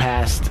did thing. get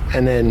passed,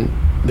 and then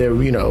there,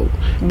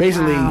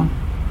 basically Wow.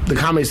 the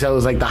Comedy Cellar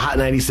was like the Hot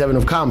 97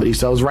 of comedy.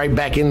 So I was right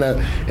back in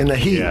the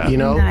heat, Yeah.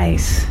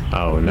 Nice.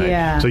 Oh, nice.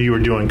 Yeah. So you were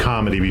doing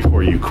comedy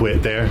before you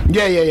quit there?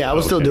 Yeah. I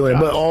was still Okay, doing it,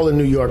 got but it. all in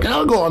New York. And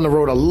I'll go on the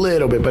road a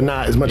little bit, but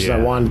not as much as I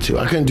Yeah. wanted to.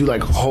 I couldn't do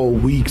like whole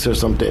weeks or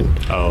something.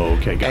 Oh,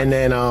 okay. Got And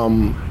then,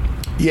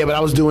 but I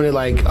was doing it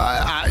like,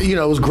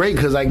 it was great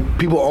because like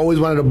people always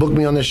wanted to book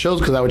me on their shows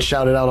because I would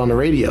shout it out on the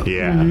radio.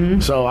 Yeah.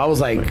 So I was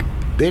like,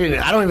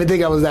 I don't even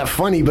think I was that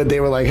funny, but they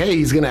were like, hey,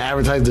 he's going to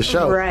advertise the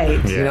show. Right.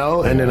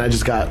 Yeah. And then I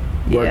just got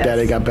worked at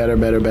it, Yes. got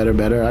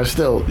better. I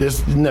still,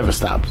 it never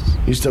stops.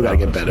 You still got to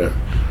get better.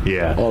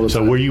 Yeah. All the So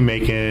time. were you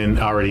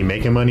already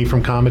making money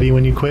from comedy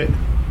when you quit?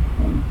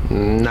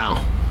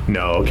 No.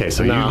 No, okay,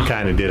 so No. you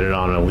kind of did it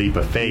on a leap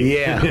of faith.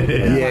 Yeah.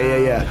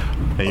 Yeah.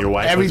 And your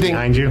wife Everything- was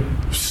behind you?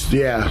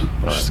 Yeah.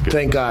 that's good.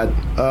 Thank God.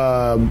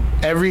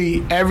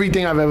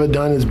 Everything I've ever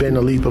done has been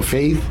a leap of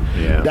faith.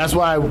 Yeah. That's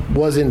why I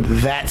wasn't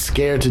that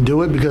scared to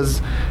do it,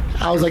 because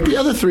I was like, the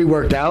other 3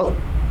 worked out.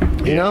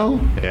 You know?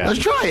 Yeah. Let's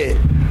try it.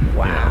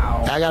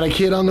 Wow. I got a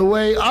kid on the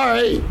way. All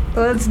right,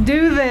 Let's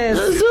do let's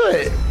this. do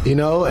it. You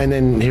know, and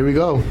then here we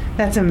go.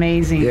 That's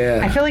amazing.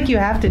 Yeah. I feel like you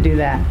have to do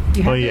that.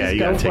 You have Oh, to yeah, just you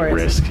go got to for take it.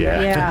 risks.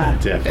 Yeah. Yeah.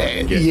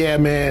 Definitely. Yeah,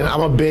 man.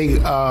 I'm a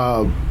big.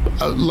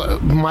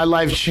 My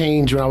life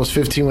changed when I was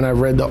 15 when I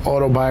read the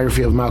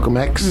autobiography of Malcolm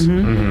X,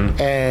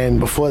 and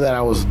before that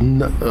I was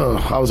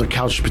a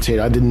couch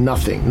potato. I did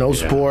nothing, no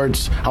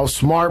sports. I was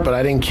smart, but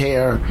I didn't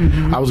care.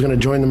 I was going to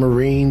join the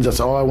Marines. That's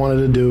all I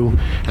wanted to do.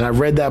 And I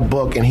read that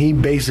book, and he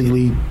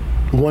basically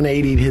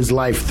 180'd his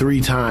life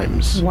 3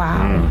 times.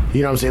 Wow.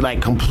 You know what I'm saying?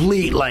 Like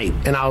complete light.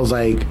 And I was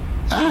like,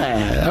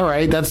 all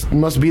right, that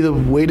must be the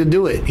way to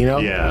do it. You know?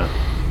 Yeah.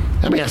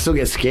 I mean, I still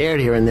get scared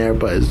here and there,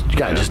 but you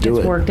gotta just do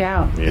It's it. worked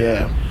out.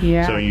 Yeah.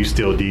 Yeah. So you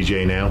still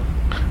DJ now?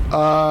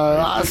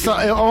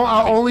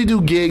 I only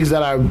do gigs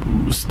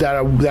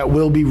that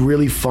will be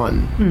really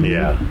fun.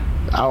 Yeah.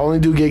 I only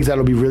do gigs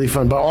that'll be really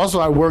fun. But also,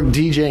 I work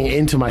DJing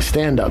into my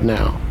stand-up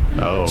now.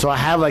 Oh. So I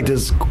have like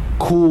this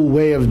cool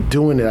way of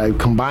doing it. I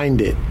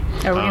combined it.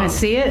 Are we going to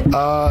see it?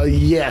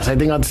 Yes, I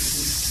think on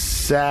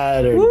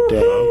Saturday.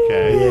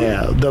 Okay.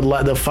 Yeah,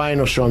 the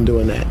final show I'm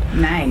doing that.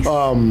 Nice.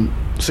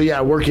 So yeah,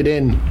 I work it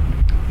in.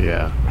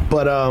 Yeah.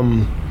 But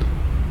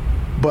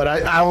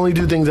I only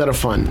do things that are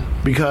fun,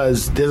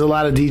 because there's a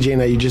lot of DJing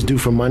that you just do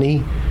for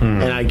money,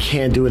 and I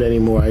can't do it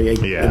anymore.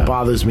 It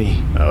bothers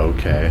me.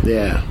 Okay.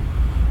 Yeah.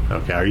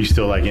 Okay. Are you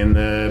still like in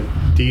the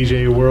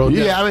DJ world?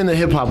 Yeah, I'm in the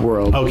hip hop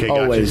world. Okay,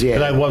 gotcha. Always, yeah.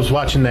 'Cause I was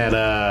watching that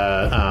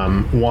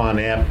Juan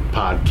Ep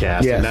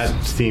podcast, Yes. and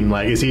that seemed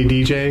like, is he a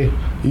DJ?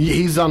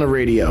 He's on the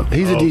radio.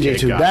 He's a Okay, DJ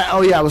too.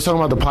 gotcha. I was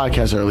talking about the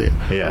podcast earlier.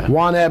 Yeah.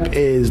 Juan Ep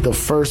is the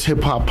first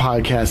hip hop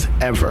podcast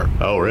ever.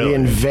 Oh, really? He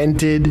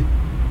invented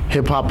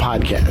hip hop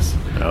podcasts.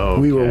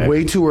 Okay. We were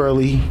way too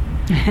early.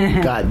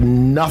 Got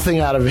nothing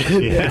out of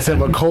it Yeah.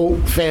 except a cult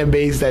fan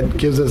base that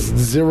gives us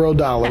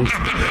 $0.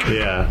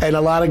 Yeah. And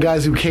a lot of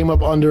guys who came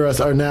up under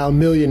us are now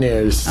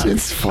millionaires.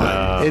 It's fun.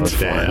 Oh, it's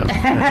damn.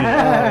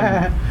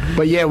 fun.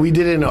 But yeah, we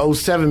did it in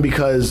 2007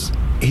 because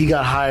he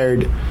got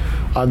hired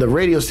on the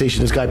radio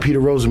station, this guy Peter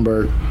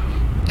Rosenberg,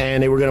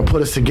 and they were going to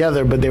put us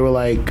together, but they were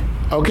like,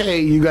 okay,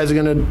 you guys are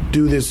going to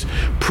do this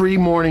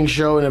pre-morning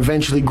show and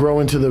eventually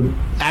grow into the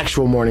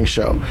actual morning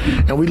show.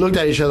 And we looked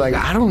at each other like,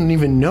 I don't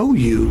even know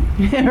you.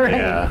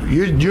 Yeah.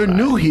 You're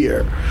new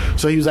here.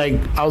 So he was like,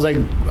 I was like,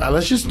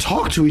 let's just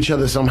talk to each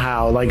other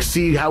somehow, like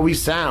see how we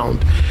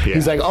sound. Yeah.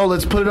 He's like, oh,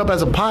 let's put it up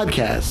as a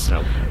podcast.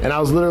 Nope. And I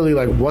was literally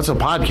like, what's a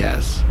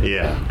podcast?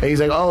 Yeah. And he's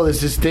like, oh,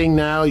 there's this thing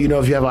now, you know,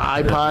 if you have an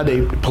iPod,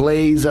 it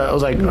plays. I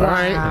was like, all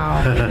right.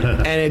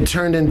 Wow. And it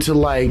turned into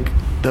like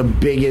the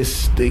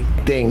biggest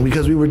thing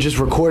because we were just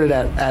recorded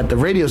at the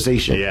radio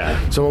station. Yeah.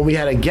 So when we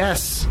had a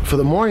guest for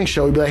the morning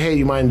show, we'd be like, hey,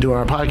 you mind doing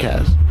our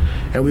podcast?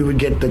 And we would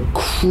get the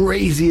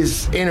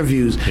craziest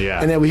interviews. Yeah.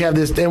 And then we have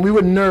this, and we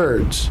were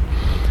nerds.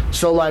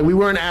 So like we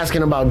weren't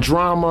asking about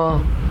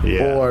drama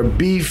Yeah. or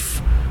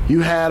beef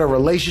you had or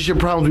relationship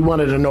problems. We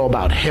wanted to know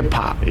about hip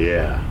hop.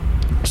 Yeah.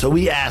 So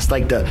we asked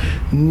like the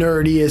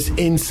nerdiest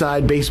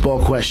inside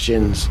baseball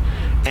questions,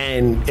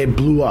 and it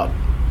blew up.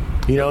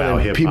 You know, About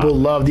and hip-hop. people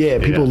loved,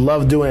 people Yeah.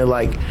 loved doing it.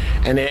 Like,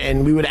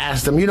 and we would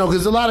ask them, you know,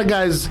 because a lot of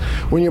guys,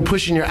 when you're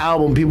pushing your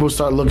album, people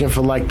start looking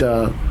for like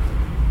the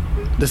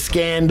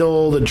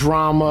scandal, the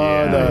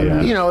drama,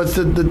 Yeah. you know, it's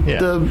the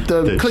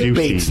clickbait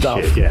juicy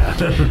stuff. shit,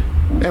 yeah.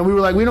 And we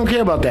were like, we don't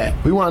care about that.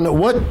 We want to know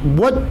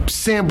what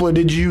sampler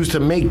did you use to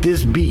make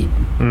this beat?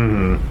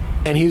 Mm-hmm.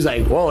 And he was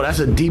like, whoa, that's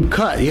a deep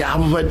cut. Yeah,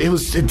 but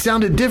it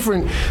sounded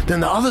different than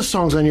the other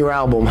songs on your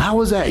album. How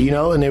was that? You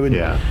know, and it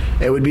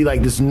would be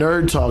like this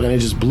nerd talk, and it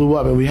just blew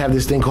up. And we have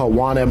this thing called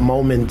Juan Ep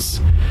Moments,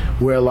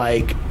 where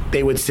like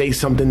they would say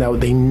something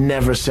that they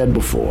never said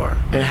before.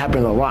 And it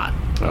happened a lot.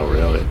 Oh,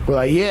 really? We're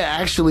like, yeah,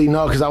 actually,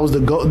 no, because I was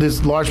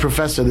this large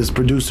professor, this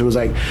producer was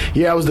like,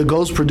 yeah, I was the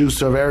ghost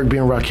producer of Eric B.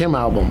 and Rakim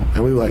album.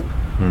 And we were like,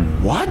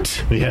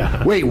 what?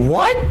 Yeah. Wait,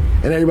 what?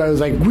 And everybody was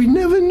like, we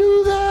never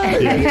knew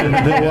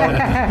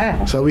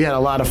that. So we had a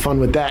lot of fun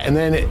with that. And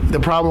then the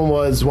problem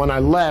was when I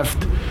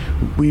left,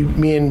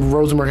 me and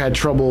Rosenberg had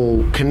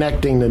trouble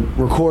connecting to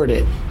record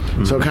it.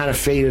 So it kind of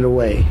faded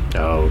away.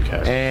 Oh,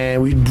 okay.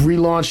 And we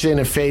relaunched it and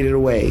it faded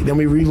away. Then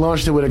we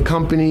relaunched it with a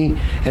company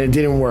and it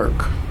didn't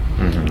work.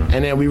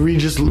 And then we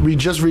just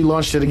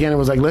relaunched it again and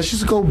was like, let's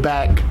just go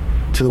back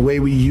to the way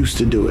we used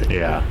to do it.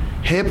 Yeah.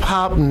 Hip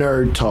hop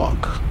nerd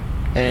talk.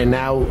 And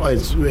now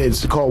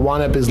it's called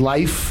Juan Ep is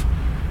Life.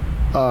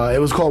 It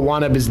was called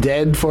Juan Ep is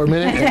Dead for a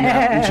minute, and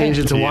now we changed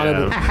it to Juan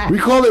Ep. We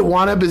called it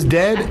Juan Ep is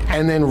Dead,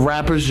 and then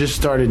rappers just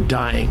started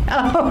dying.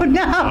 Oh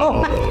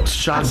no!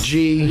 Shock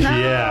G,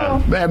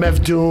 Yeah.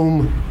 MF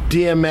Doom,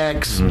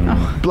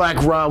 DMX,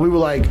 Black Rob. We were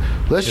like,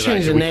 let's You're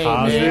change like, the "Can we name,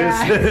 pause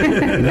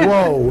man." this?"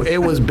 Whoa, it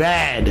was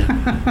bad.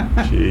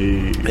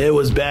 Jeez. It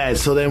was bad.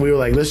 So then we were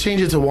like, let's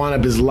change it to One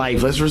Up is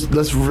Life. Let's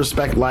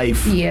respect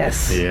life.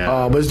 Yes.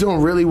 Yeah. But it's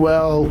doing really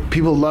well.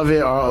 People love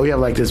it. We have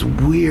like this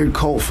weird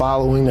cult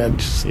following that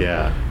just,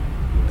 Yeah.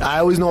 I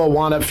always know a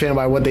One Up fan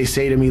by what they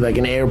say to me, like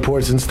in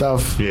airports and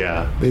stuff.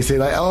 Yeah. They say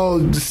like, "Oh,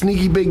 the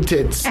sneaky big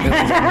tits." And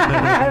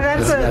I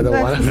was like, That's I don't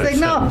a want-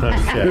 signal.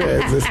 Okay.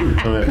 yeah, it's just- I'm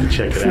gonna have to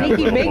check it out. a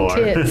Sneaky little big more.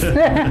 tits.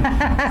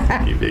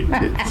 Sneaky big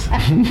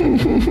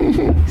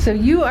tits. So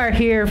you are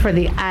here for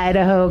the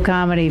Idaho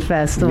Comedy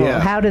Festival. Yeah.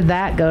 How did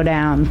that go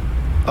down?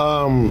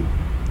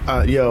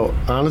 Yo,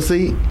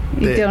 honestly,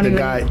 the don't even-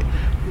 guy,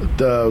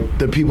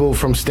 the people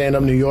from Stand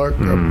Up New York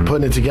are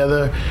putting it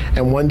together,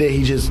 and one day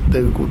he just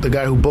the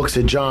guy who books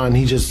it, John,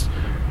 he just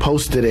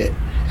posted it,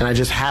 and I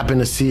just happened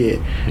to see it,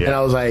 and Yeah.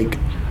 I was like,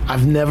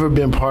 I've never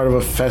been part of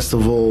a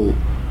festival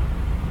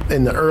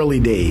in the early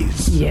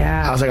days.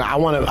 Yeah. I was like,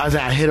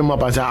 I hit him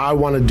up. I said, I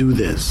want to do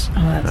this.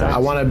 Oh, that's I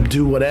awesome. want to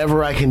do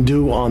whatever I can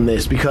do on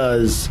this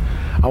because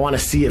I want to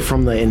see it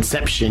from the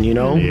inception, you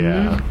know?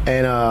 Yeah.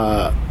 And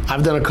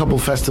I've done a couple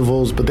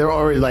festivals, but they're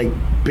already like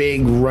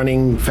big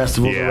running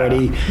festivals Yeah.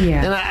 already.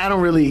 Yeah. And I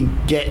don't really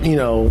get,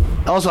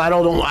 also I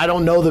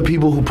don't know the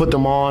people who put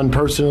them on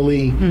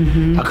personally.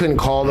 I couldn't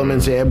call them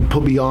and say, "Hey,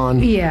 put me on."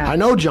 Yeah. I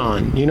know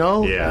John,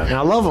 Yeah. and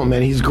I love him,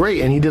 and he's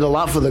great, and he did a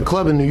lot for the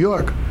club in New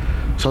York.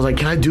 So I was like,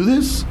 "Can I do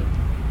this?"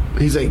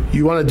 He's like,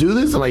 "You want to do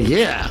this?" I'm like,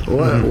 "Yeah."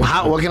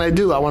 What can I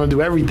do? I want to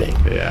do everything.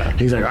 Yeah.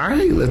 He's like, "All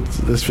right,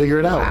 let's figure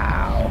it out."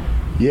 Wow.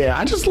 Yeah,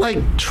 I just like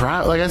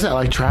like I said, I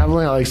like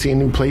traveling. I like seeing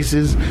new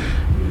places.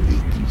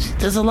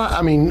 There's a lot.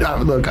 I mean,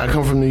 look, I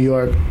come from New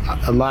York.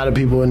 A lot of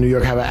people in New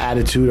York have an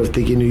attitude of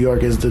thinking New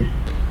York is the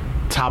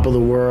top of the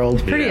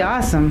world, Pretty Yeah.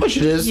 awesome. which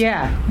it is.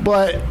 Yeah.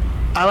 But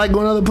I like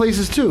going to other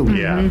places too.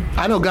 Yeah.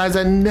 I know guys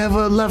that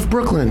never left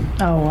Brooklyn.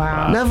 Oh,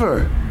 wow.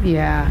 Never.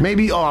 Yeah.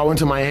 Maybe, I went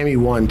to Miami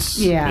once.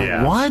 Yeah.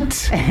 Yeah.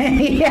 What?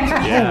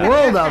 Yeah. Yeah.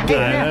 World out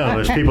there. I know.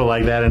 There's people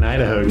like that in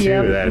Idaho too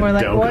Yep. that We're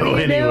like, don't "What go are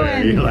you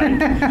anywhere. doing?" You're like,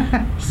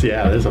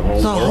 yeah, there's a whole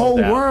There's a world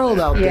whole out world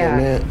there. out there, Yeah.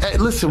 man. Hey,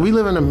 listen, we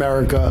live in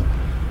America.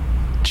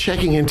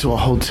 Checking into a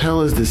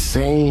hotel is the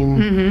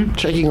same.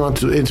 Checking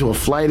into a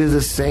flight is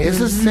the same. It's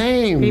the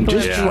same. People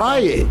Just are- try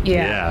it.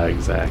 Yeah. Yeah,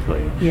 exactly.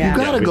 Yeah. You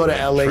gotta we go to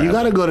like LA. You travel.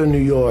 gotta go to New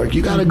York.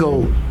 You gotta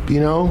go,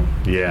 Yeah,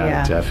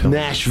 Yeah. definitely.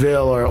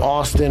 Nashville or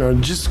Austin or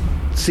just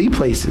see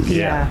places.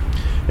 Yeah.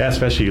 Yeah,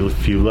 especially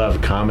if you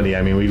love comedy.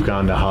 I mean, we've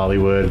gone to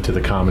Hollywood, to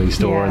the Comedy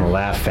Store, Yeah. and the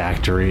Laugh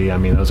Factory. I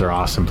mean, those are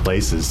awesome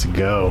places to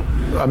go.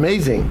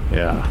 Amazing.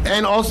 Yeah,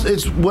 And also,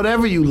 it's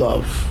whatever you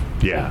love.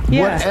 yeah,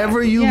 Yeah.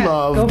 Whatever you Yeah, go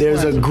love, for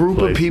there's a it. group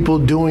of Like- people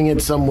doing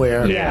it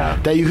somewhere Yeah.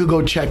 that you could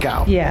go check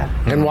out. Yeah.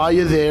 And while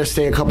you're there,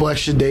 stay a couple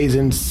extra days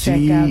and Check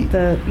see. out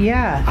the,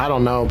 yeah. I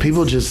don't know.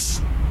 People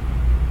just.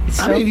 It's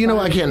I so mean, fun.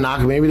 I can't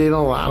knock it. Maybe they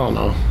don't. I don't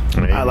know.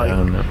 Maybe, I like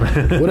don't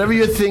know. whatever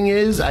your thing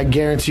is. I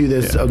guarantee you,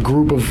 there's a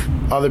group of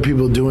other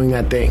people doing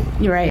that thing.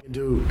 You're right.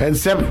 Do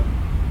except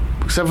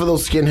for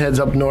those skinheads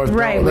up north. though.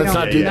 Right, we Let's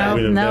don't- not do Yeah, that. No,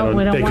 we don't- no,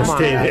 we don't They can want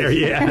stay that. there,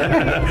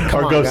 yeah,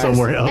 or on, go guys.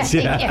 somewhere else.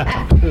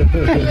 Yeah.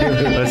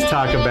 Let's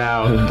talk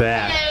about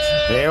that.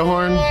 Air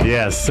horn.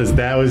 Yes, since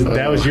that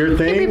was your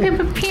thing.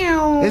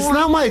 It's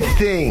not my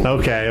thing.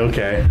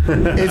 Okay.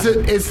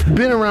 It's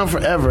been around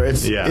forever.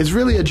 Yeah. It's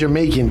really a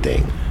Jamaican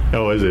thing.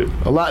 Oh, is it?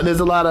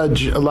 There's a lot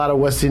of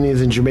West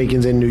Indians and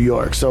Jamaicans in New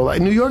York. So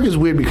like New York is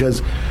weird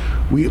because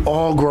we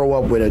all grow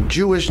up with a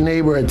Jewish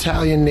neighbor,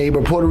 Italian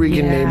neighbor, Puerto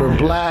Rican Yeah. neighbor,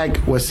 Black,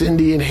 West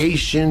Indian,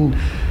 Haitian.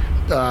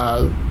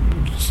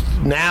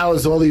 Now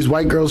it's all these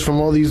white girls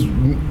from all these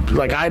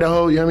like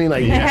Idaho. You know what I mean?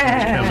 Like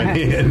Yeah,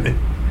 coming in.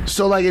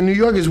 so like in New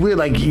York is weird.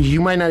 Like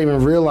you might not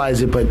even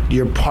realize it, but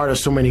you're part of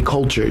so many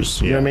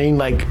cultures. You know what I Yeah. mean?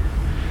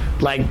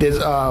 Like there's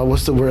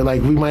what's the word?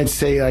 Like we might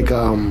say like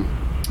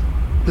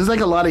there's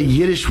like a lot of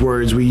Yiddish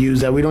words we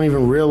use that we don't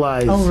even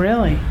realize. Oh,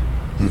 really?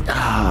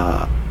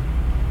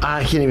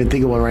 I can't even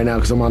think of one right now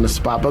because I'm on the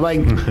spot. But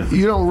like,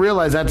 you don't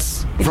realize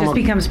that's It from just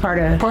becomes part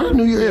of.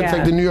 New York. It's Yeah.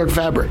 like the New York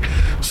fabric.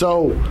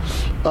 So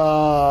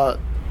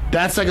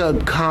that's like a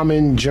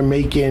common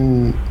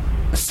Jamaican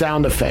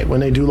sound effect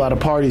when they do a lot of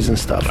parties and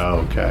stuff.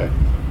 Oh, okay.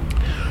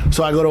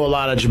 So I go to a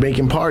lot of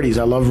Jamaican parties.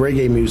 I love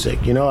reggae music.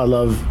 I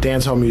love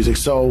dancehall music.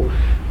 So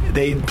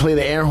they play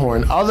the air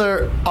horn.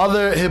 Other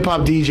hip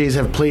hop DJs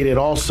have played it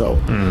also,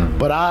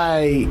 but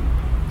I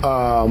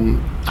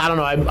don't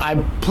know. I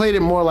played it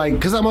more like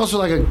because I'm also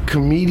like a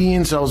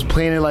comedian, so I was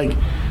playing it like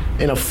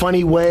in a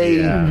funny way.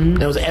 Yeah.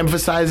 And I was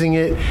emphasizing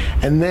it.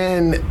 And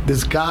then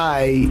this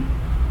guy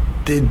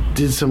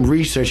did some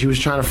research. He was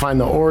trying to find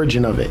the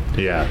origin of it.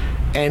 Yeah.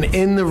 And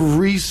in the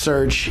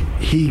research,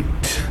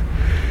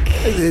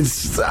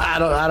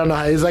 I don't know.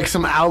 It's like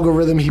some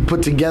algorithm he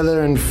put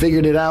together and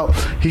figured it out.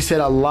 He said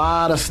a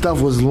lot of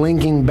stuff was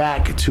linking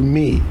back to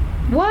me.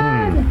 What?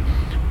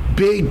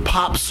 big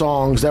pop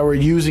songs that were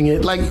using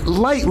it like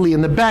lightly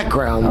in the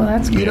background. Oh,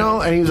 that's you cool. know.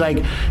 And he was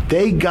like,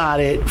 they got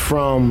it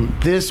from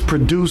this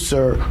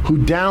producer who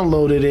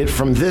downloaded it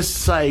from this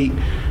site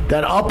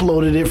that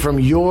uploaded it from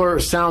your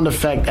sound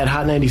effect at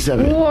Hot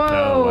 97. Whoa.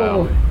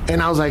 Oh, wow.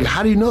 And I was like,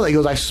 how do you know that? He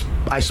goes,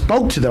 I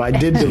spoke to them. I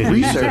did the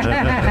research.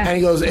 And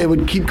he goes, it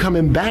would keep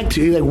coming back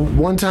to you. Like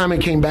one time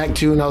it came back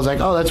to you, and I was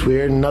like, oh, that's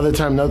weird. Another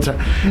time.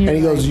 And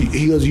he goes,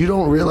 you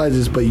don't realize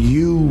this, but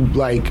you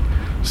like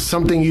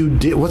something you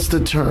did. What's the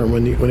term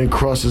when it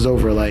crosses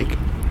over? Like,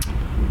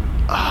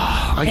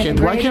 I can't.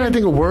 Why can't I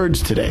think of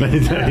words today?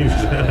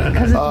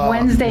 Because it's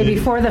Wednesday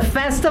before the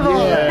festival.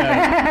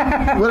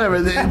 Yeah. Whatever.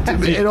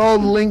 It all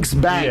links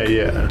back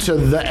to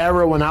the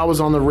era when I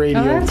was on the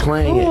radio that's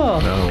playing it. cool.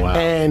 Oh, wow.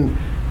 And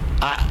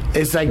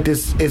it's like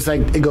this. It's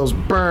like it goes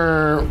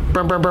burn,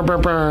 burn, burn, burn,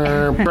 burn,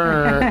 burn,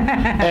 burn,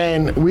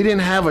 and we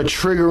didn't have a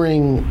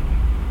triggering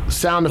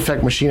sound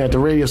effect machine at the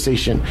radio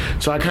station,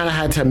 so I kind of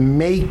had to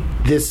make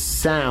this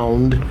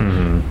sound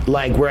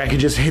like where I could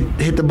just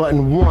hit the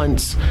button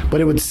once, but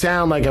it would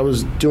sound like I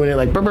was doing it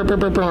like burn, burn, burn,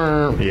 burn,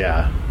 burn.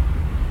 Yeah.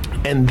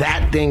 And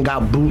that thing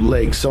got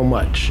bootlegged so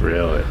much.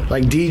 Really?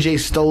 Like DJ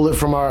stole it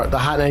from the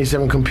Hot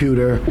 97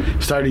 computer,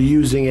 started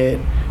using it,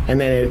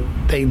 and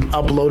then they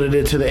uploaded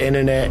it to the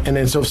internet. And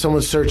then so if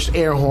someone searched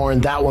air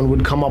horn, that one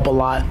would come up a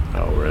lot.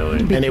 Oh, really?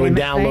 And they would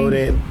download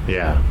it.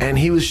 Yeah. And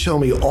he was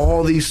showing me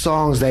all these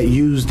songs that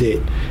used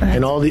it,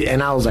 and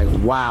I was like,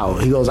 wow.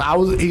 He goes, I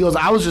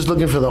was just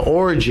looking for the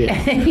origin,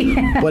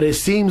 but it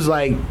seems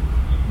like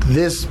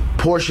this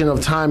portion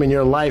of time in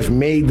your life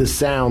made the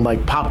sound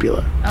like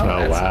popular. Oh,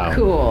 that's wow.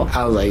 cool.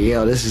 I was like,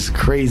 yo, this is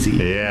crazy.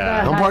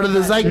 Yeah. I'm part of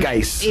the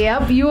zeitgeist.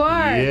 Yep, you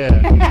are. Yeah.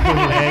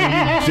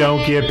 And you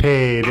don't get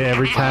paid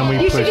every time we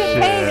You push should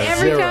get paid it.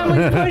 every time we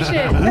push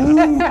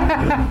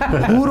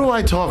it. Who do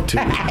I talk to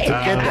get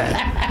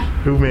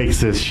that? Who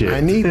makes this shit? I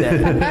need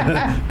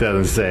that.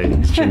 Doesn't say.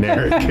 It's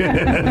generic.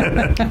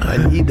 I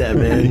need that,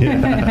 man.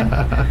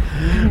 Are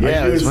you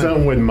doing it's fun.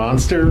 something with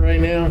Monster right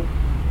now?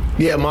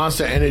 Yeah,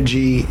 Monster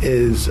Energy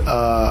is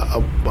I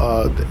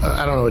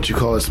don't know what you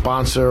call it,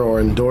 sponsor or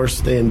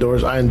endorse. I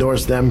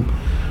endorse them.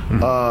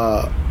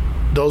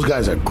 Those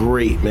guys are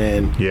great,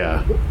 man.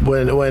 Yeah.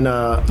 When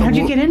How'd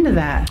you get into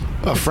that?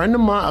 a friend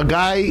of mine,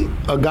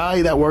 a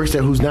guy that works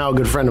there who's now a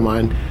good friend of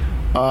mine,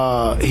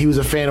 he was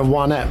a fan of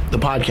Juanette, the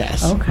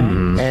podcast. Okay.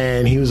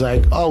 And he was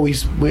like, oh,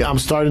 I'm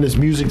starting this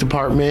music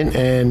department,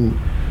 and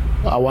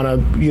I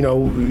want to,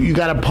 you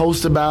got to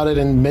post about it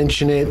and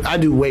mention it. I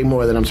do way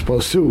more than I'm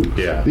supposed to.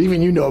 Yeah.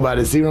 Even you know about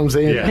it. See what I'm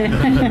saying?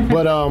 Yeah.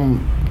 But,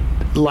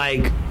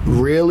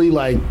 really,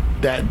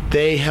 that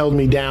they held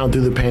me down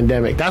through the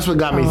pandemic. That's what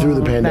got me through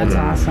the pandemic.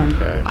 That's awesome.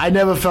 Okay. I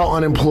never felt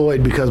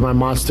unemployed because my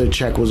Monster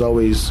check was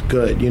always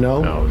good,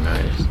 Oh,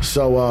 nice.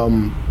 So,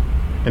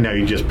 And now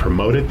you just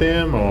promoted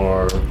them,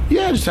 or?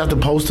 yeah, I just have to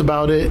post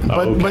about it.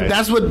 But okay.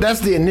 that's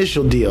the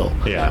initial deal.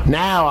 Yeah.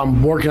 Now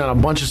I'm working on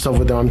a bunch of stuff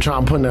with them.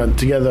 I'm putting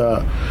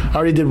together. I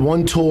already did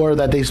one tour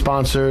that they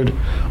sponsored.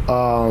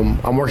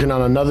 I'm working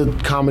on another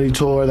comedy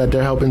tour that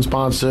they're helping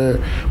sponsor.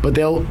 But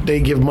they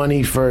give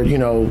money for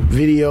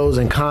videos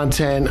and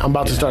content. I'm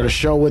about to start a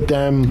show with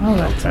them. Oh,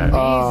 that's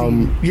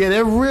amazing. Yeah,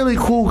 they're really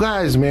cool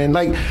guys, man.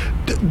 Like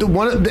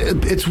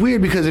it's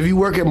weird because if you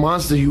work at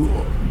Monster, you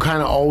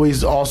kind of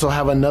always also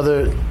have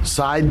another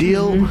side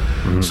deal.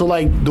 Mm-hmm. So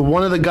like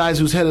one of the guys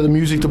who's head of the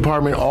music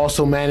department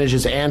also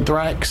manages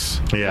Anthrax.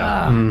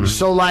 Yeah.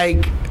 So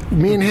like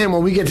me and him,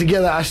 when we get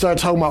together, I start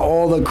talking about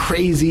all the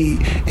crazy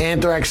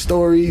Anthrax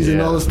stories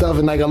and all this stuff.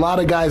 And like a lot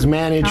of guys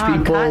manage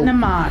people. Cotton and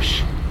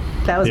Mosh.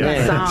 That was Yeah.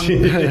 my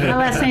song. My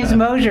last name's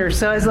Mosier,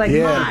 so it's like,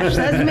 Yeah. Mosh,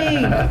 that's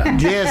me.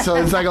 Yeah, so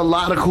it's like a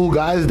lot of cool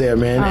guys there,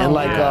 man. And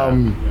like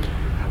wow.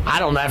 I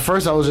don't know. At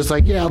first, I was just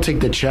like, yeah, I'll take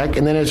the check.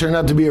 And then it turned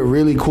out to be a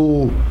really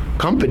cool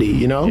company,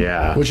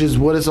 Yeah. Which is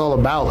what it's all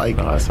about. Like,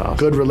 that's awesome.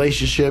 good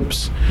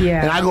relationships.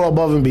 Yeah. And I go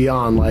above and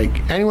beyond.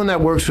 Like, anyone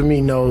that works for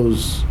me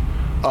knows,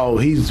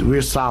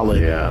 we're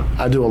solid. Yeah.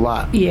 I do a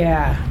lot.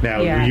 Yeah. Now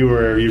yeah. you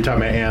were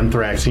talking about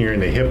Anthrax, and you're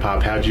into hip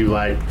hop. How'd you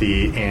like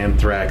the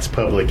Anthrax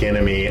Public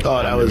Enemy?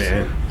 Oh, that was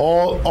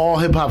all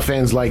hip hop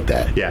fans like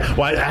that. Yeah.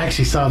 Well, I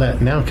actually saw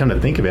that. Now, come to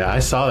think of it, I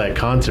saw that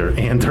concert,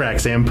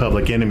 Anthrax and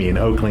Public Enemy, in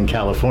Oakland,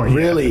 California.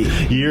 Really?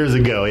 Years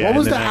ago. Yeah. What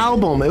was in the 90s.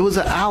 album? It was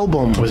an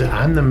album. Was it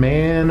I'm the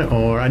Man?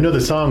 Or I know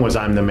the song was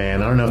I'm the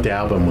Man. I don't know if the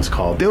album was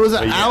called. There was an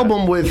but yeah.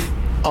 album with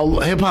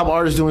a hip hop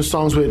artist doing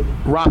songs with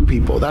rock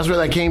people. That's where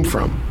that came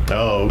from.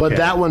 Oh, okay. But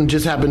that one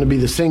just happened to be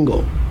the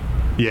single.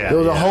 Yeah. There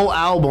was a whole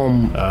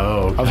album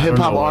of of hip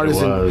hop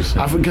artists,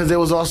 because there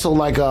was also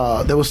like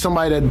there was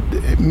somebody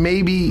that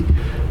maybe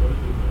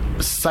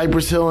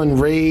Cypress Hill and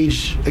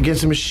Rage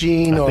Against the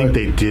Machine. I think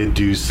they did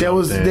do something. There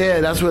was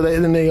that's where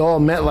they all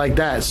met like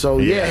that. So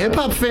yeah, hip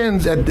hop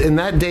fans in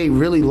that day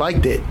really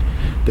liked it.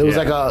 There was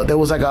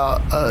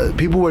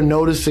people were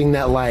noticing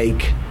that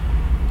like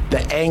the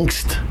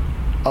angst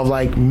of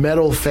like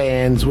metal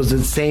fans was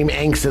the same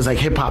angst as like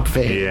hip hop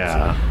fans.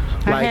 Yeah.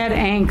 I had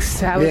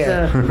angst. I was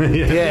Yeah. a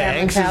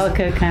Yeah, angst is-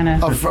 Metallica kind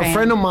of A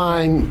friend of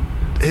mine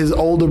his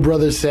older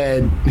brother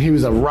said he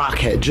was a rock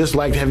head, just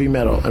liked heavy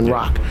metal and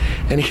rock.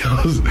 And he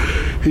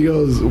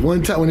goes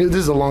one time this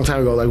is a long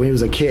time ago, like when he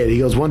was a kid. He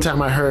goes, one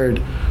time I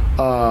heard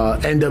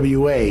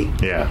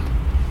NWA. Yeah.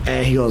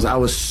 And he goes, I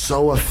was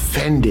so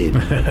offended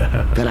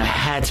that I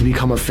had to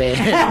become a fan.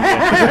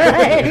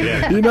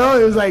 You know,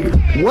 it was like,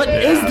 what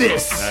is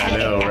this? I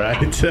know,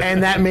 right?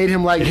 And that made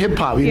him like hip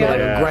hop, you know,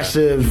 like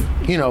aggressive,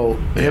 you know,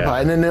 hip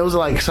hop. And then there was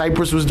like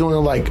Cypress was doing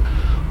like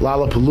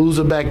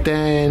Lollapalooza back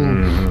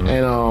then,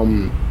 and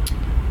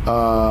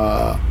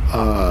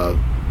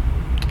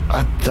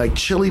like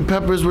Chili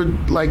Peppers were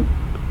like,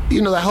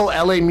 you know, that whole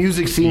LA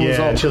music scene was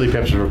all Chili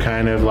Peppers were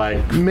kind of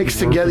like mixed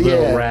together,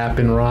 little rap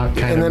and rock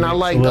kind of. And then I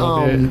liked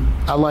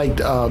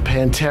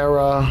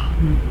Pantera,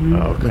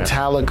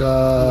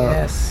 Metallica.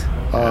 Yes.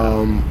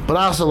 But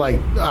I also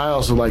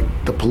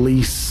like the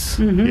Police.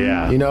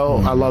 Yeah. You know,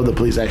 I love the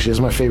Police. Actually, it's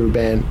my favorite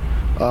band.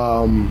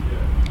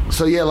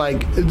 So yeah,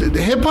 like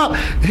hip hop.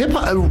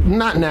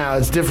 Not now.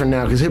 It's different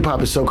now because hip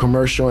hop is so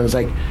commercial, and it's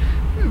like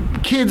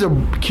kids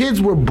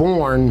were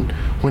born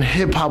when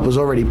hip hop was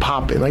already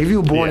popping. Like if you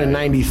were born in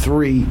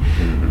 '93,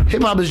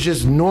 hip hop is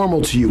just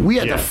normal to you. We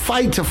had to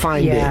fight to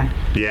find it.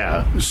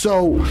 Yeah.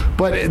 So,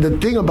 but the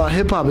thing about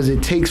hip hop is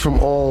it takes from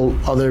all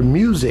other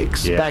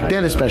musics back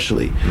then,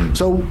 especially.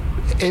 So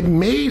it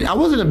made. I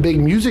wasn't a big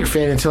music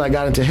fan until I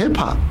got into hip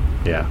hop.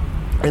 Yeah.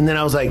 And then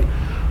I was like,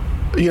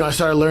 you know, I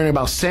started learning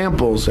about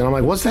samples, and I'm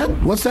like, what's that?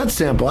 What's that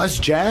sample? That's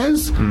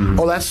jazz?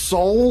 Oh, that's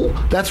soul?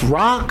 That's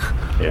rock?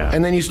 Yeah.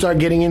 And then you start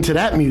getting into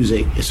that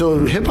music.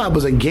 So hip hop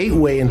was a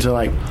gateway into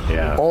like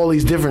all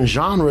these different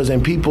genres,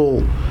 and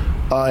people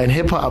in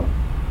hip hop,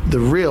 the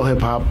real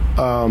hip hop,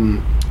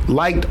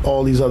 liked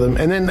all these other.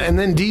 And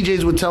then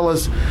DJs would tell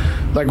us,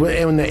 like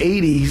in the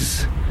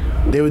 '80s,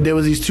 there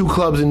was these two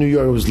clubs in New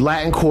York. It was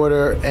Latin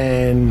Quarter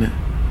and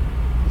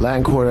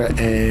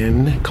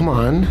come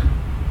on.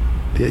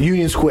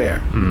 Union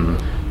Square.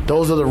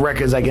 Those are the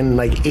records like in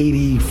like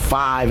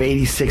 85,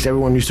 86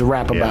 everyone used to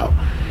rap about.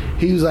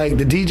 He was like,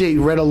 the DJ,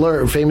 Red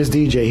Alert, famous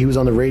DJ, he was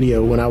on the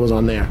radio when I was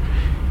on there.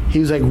 He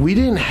was like, we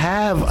didn't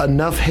have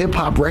enough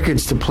hip-hop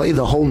records to play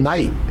the whole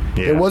night.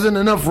 There wasn't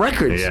enough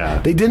records.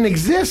 They didn't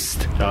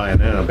exist. Oh, I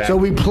know. So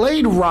we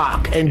played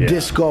rock and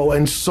disco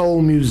and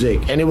soul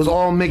music, and it was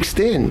all mixed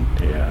in.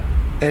 Yeah.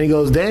 And he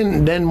goes,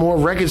 then more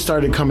records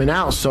started coming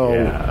out, so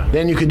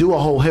then you could do a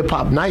whole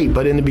hip-hop night.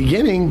 But in the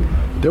beginning,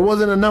 there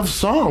wasn't enough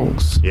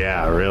songs.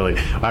 Yeah, really.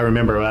 I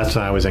remember last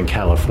time I was in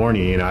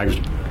California, you know, I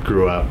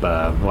grew up,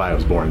 I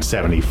was born in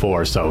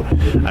 74, so,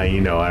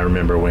 you know, I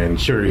remember when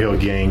Sugar Hill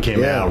Gang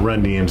came out,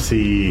 Run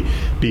DMC,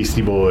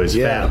 Beastie Boys,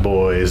 Fat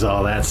Boys,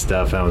 all that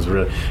stuff. I was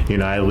really, you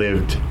know, I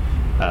lived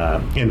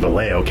in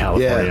Vallejo,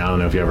 California. I don't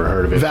know if you ever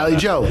heard of it. Valley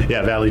Joe.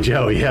 Yeah, Valley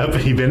Joe.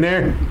 Yep. You been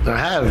there? I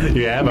have.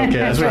 You have? Okay.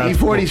 That's where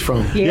E40's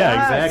from. Yeah,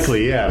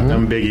 exactly. Yeah,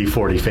 I'm a big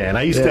E40 fan.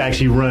 I used to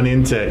actually run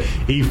into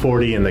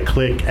E40 and the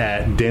Click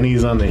at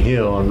Denny's on the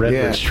Hill on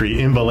Redwood Street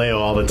in Vallejo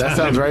all the time. That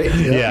sounds right.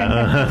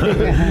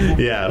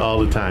 Yeah,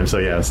 all the time. So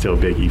yeah, I'm still a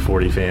big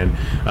E40 fan.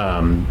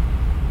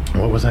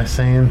 What was I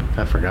saying?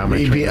 I forgot my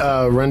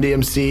Run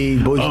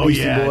DMC,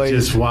 Beastie Boys.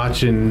 Just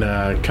watching,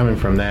 coming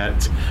from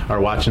that, or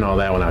watching all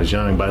that when I was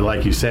young. But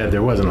like you said,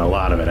 there wasn't a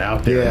lot of it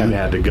out there. You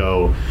had to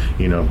go,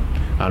 you know,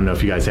 I don't know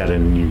if you guys had it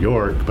in New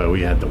York, but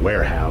we had the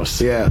Warehouse,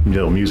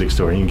 little music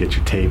store. And you can get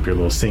your tape, your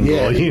little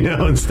single, you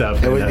know, and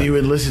stuff. And you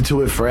would listen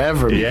to it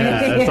forever.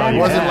 That's all it you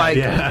wasn't like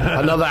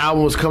another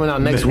album was coming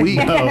out next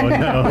week. No. You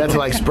had to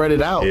like spread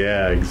it out.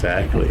 Yeah,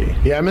 exactly.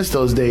 Yeah, I miss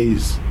those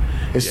days.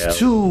 It's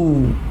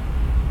too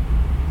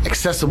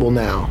accessible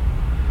now.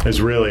 It's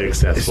really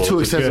accessible. It's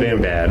too accessible. Good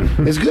and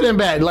bad. It's good and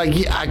bad. Like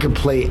I could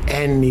play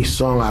any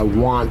song I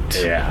want.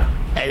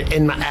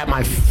 At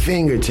my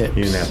fingertips.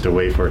 You didn't have to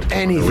wait for it to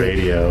come on the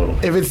radio.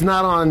 If it's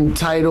not on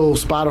Tidal,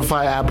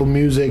 Spotify, Apple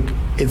Music,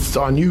 it's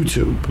on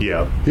YouTube. Yep. You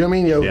know what I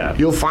mean?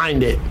 You'll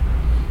find it.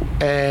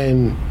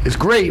 And it's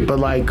great, but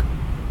like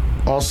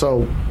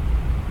also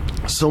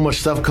so much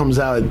stuff comes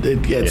out,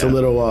 it gets a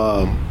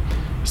little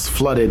it's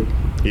flooded.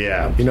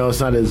 Yeah. You know, it's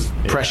not as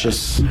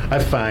precious. I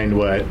find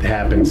what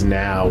happens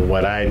now,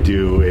 what I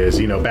do is,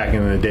 you know, back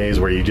in the days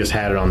where you just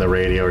had it on the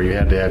radio or you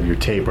had to have your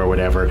tape or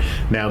whatever,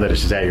 now that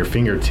it's just at your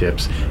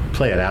fingertips,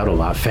 play it out a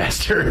lot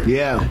faster.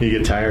 Yeah. You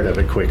get tired of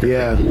it quicker.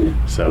 Yeah.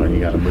 So, and you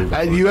got to move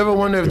on. You ever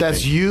wonder if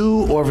that's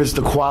you or if it's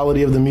the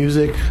quality of the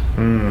music?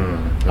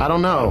 I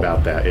don't know.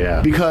 About that,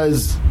 yeah.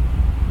 Because,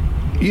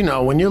 you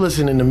know, when you're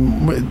listening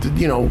to,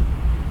 you know,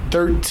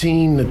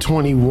 13 to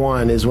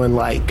 21 is when,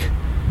 like,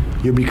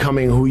 you're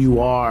becoming who you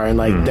are, and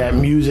like that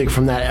music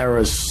from that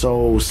era is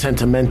so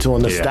sentimental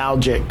and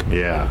nostalgic.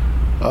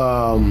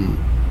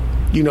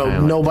 you know,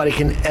 nobody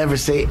can ever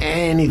say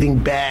anything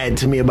bad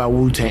to me about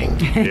Wu-Tang.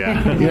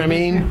 Yeah. You know what I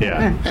mean?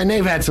 Yeah. And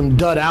they've had some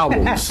dud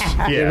albums. You know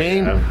what I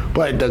mean? Yeah.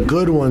 But the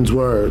good ones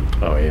were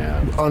Oh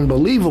yeah.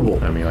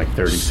 unbelievable. I mean, like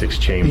 36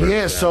 Chambers.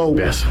 Yeah, that's so,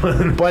 the best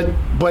one. but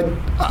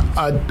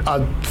a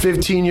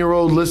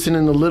 15-year-old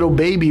listening to Little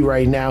Baby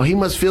right now, he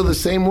must feel the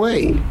same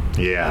way.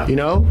 Yeah. You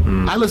know,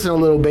 I listen to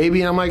Little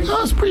Baby and I'm like,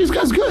 oh, this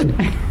guy's good,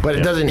 but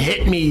it doesn't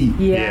hit me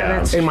Yeah.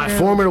 that's in my true.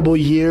 formidable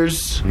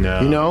years.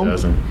 No, you know, it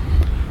doesn't.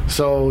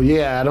 so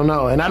yeah, I don't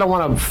know, and I don't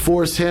want to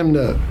force him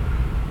to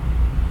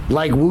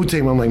like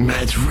Wu-Tang. I'm like,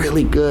 man, it's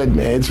really good,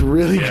 man. It's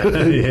really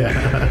good.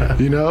 Yeah.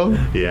 You know?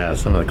 Yeah,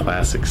 some of the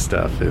classic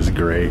stuff is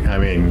great. I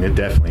mean, it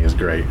definitely is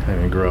great. I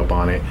mean, grew up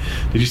on it.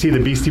 Did you see the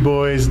Beastie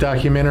Boys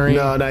documentary?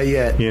 No, not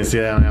yet. You didn't see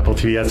that on Apple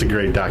TV? That's a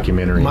great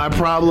documentary. My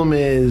problem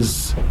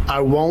is I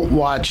won't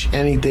watch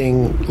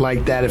anything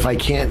like that if I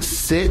can't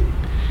sit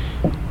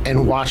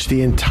and watch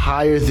the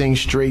entire thing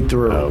straight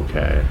through.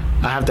 Okay.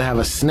 I have to have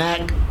a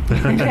snack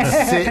and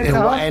sit and, The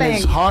whole and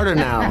it's thing. harder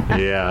now.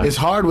 Yeah. It's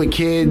hard with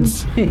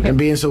kids and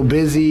being so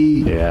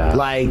busy. Yeah.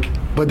 Like,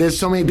 but there's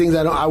so many things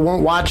I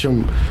won't watch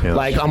them. Yeah,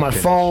 Like on my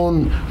finish.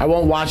 phone, I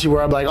won't watch it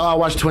where I'm like, oh, I'll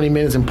watch 20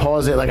 minutes and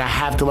pause it. Like I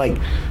have to like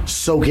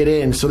soak it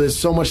in. So there's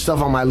so much stuff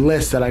on my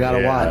list that I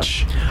gotta Yeah.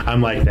 watch.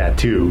 I'm like that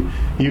too.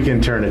 You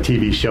can turn a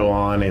TV show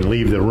on and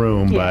leave the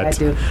room, Yeah, I but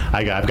do.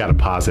 I've got to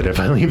pause it if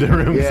I leave the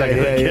room because Yeah, I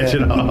gotta yeah, catch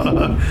yeah. it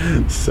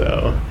all.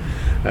 So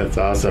that's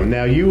awesome.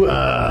 Now you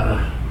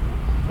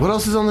What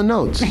else is on the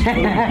notes?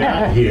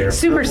 got here.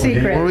 Super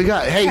secret. What do we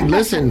got? Hey,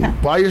 listen,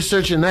 while you're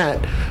searching that,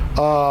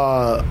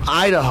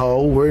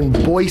 Idaho, we're in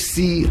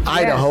Boise,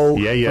 Idaho,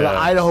 Yeah, yeah. for the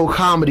Idaho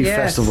Comedy Yes.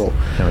 Festival.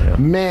 Oh, yeah.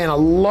 Man, a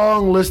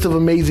long list of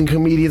amazing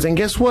comedians. And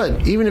guess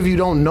what? Even if you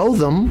don't know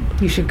them,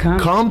 You should come.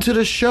 come to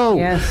the show.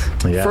 Yes.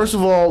 Yeah. First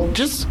of all,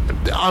 just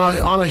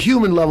on a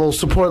human level,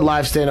 support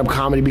live stand-up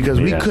comedy because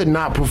we Yeah. could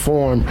not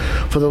perform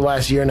for the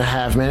last year and a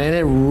half, man, and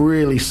it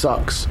really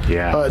sucks.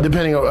 Yeah.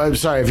 Depending on, I'm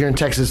sorry, if you're in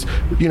Texas,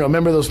 you know,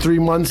 remember those 3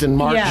 months in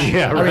March? Yeah.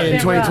 Yeah, I mean, right. in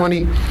Yeah,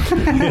 2020.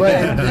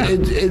 But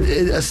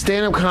a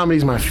stand-up comedy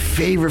is my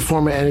favorite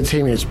form of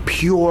entertainment. It's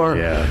pure.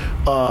 Yeah.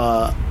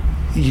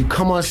 You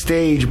come on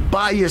stage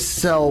by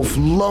yourself.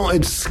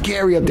 It's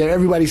scary up there.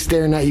 Everybody's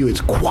staring at you. It's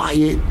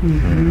quiet,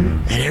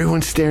 and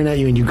everyone's staring at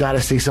you, and you got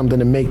to say something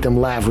to make them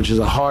laugh, which is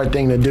a hard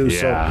thing to do.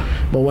 Yeah. So,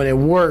 but when it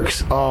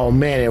works, oh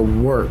man, it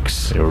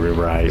works. You're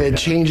right. It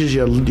changes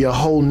your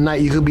whole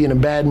night. You could be in a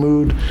bad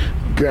mood,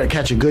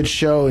 catch a good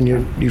show, and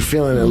you're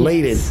feeling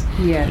elated.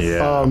 Yes.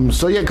 Yeah.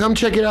 So yeah, come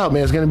check it out,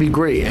 man. It's gonna be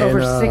great. Over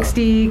And,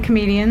 60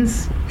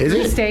 comedians. Is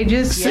three it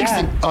stages?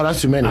 60? Yeah. Oh,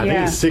 that's too many. I think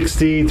Yeah. it's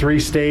 63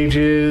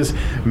 stages,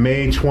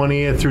 May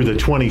 20th through the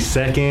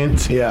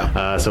 22nd.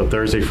 Yeah. So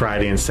Thursday,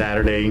 Friday, and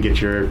Saturday. You can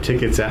get your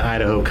tickets at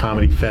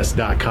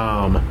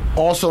IdahoComedyFest.com.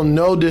 Also,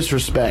 no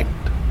disrespect,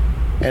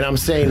 and I'm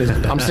saying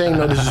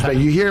no disrespect.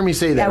 You hear me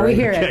say that? Yeah, we right?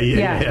 hear it.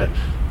 Yeah.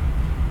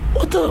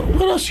 What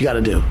else you got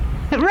to do?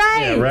 Right.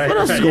 Yeah, right. What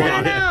else is right, going yeah.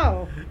 on? I know.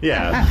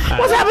 Yeah.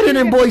 What's happening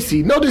in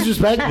Boise? No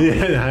disrespect.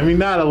 Yeah, I mean,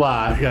 not a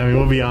lot. I mean,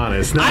 we'll be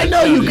honest. I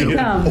know you can.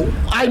 Come.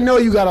 I know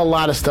you got a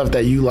lot of stuff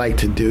that you like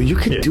to do. You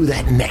could do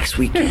that next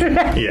weekend.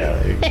 Yeah,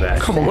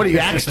 exactly. Come on, what are you,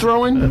 axe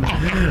throwing?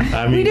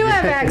 I mean, We do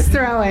have axe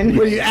throwing.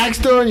 What are you, axe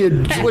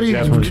throwing? What are you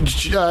at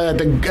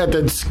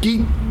the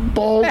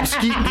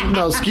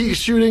skeet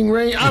shooting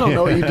range? I don't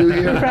know what you do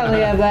here. Probably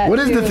have that. What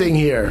is the too. thing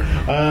here?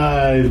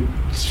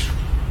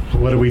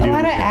 What do we do? A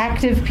lot of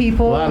active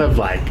people. A lot of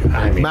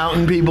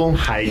Mountain people.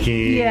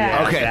 hiking.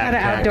 Yeah. Okay. Kinda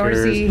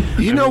backpackers. outdoorsy.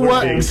 You know we're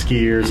what? Big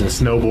skiers and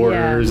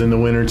snowboarders in the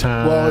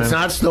wintertime. Well, it's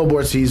not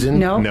snowboard season.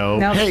 No. No.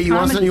 Hey, you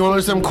want to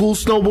learn some cool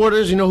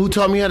snowboarders? You know who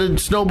taught me how to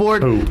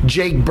snowboard? Who?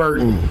 Jake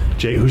Burton.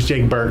 Who's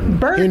Jake Burton?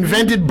 He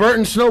invented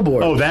Burton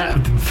snowboard. Oh,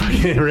 that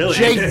fucking really?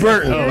 Jake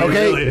Burton. Oh,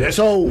 Okay, really?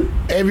 so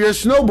if you're a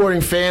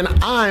snowboarding fan,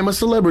 I'm a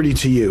celebrity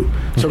to you.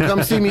 So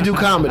come see me do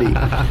comedy.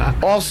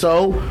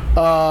 Also,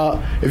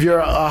 if you're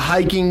a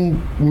hiking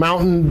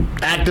mountain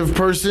active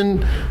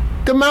person,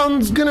 the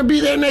mountain's gonna be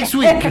there next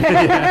week.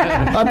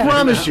 I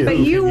promise you. But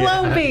you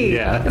won't be.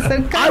 Yeah. So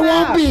come I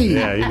won't out. be.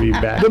 Yeah, you'd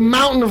be back. The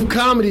mountain of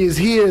comedy is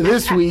here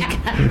this week,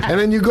 and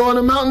then you go on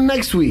the mountain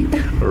next week.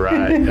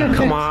 Right.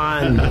 Come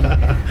on,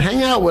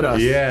 hang out with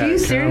us. Yeah. Do you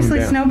calm seriously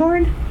down.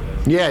 snowboard?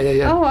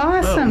 Yeah. Oh,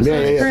 awesome. So yeah,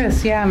 is yeah.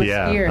 Chris. Yeah, I'm a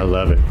Yeah, skier. I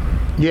love it.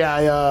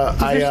 Yeah, Is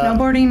there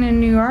snowboarding in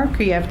New York,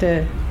 or you have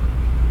to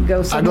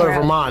go I somewhere go to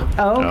else? Vermont.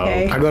 Oh,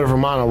 okay. I go to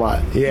Vermont a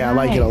lot. Yeah, I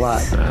like it a lot.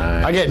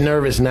 Nice. I get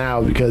nervous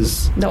now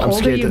because The I'm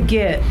older scared you to.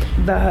 get,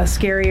 the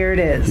scarier it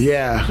is.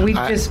 Yeah, We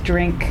I- just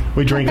drink.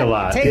 We drink a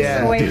lot. Takes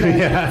Yeah. away from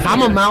it.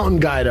 I'm a mountain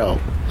guy though.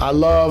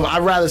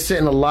 I'd rather sit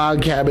in a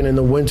log cabin in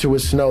the winter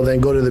with snow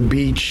than go to the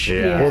beach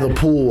Yeah. or the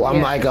pool. I'm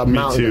Yeah. like a Me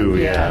mountain. too.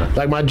 Yeah. Yeah.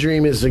 Like my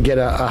dream is to get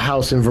a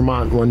house in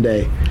Vermont one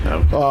day.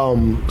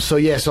 Oh.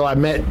 So I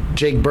met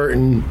Jake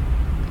Burton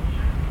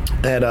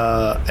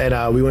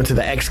at we went to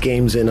the X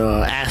Games in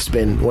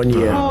Aspen one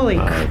year. Holy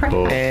Alright, crap.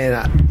 cool. And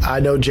I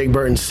know Jake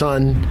Burton's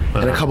son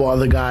and a couple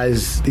other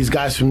guys. These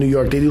guys from New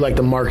York, they do like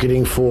the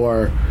marketing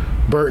for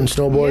Burton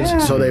Snowboards. Yeah.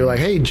 So they were like,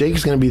 hey,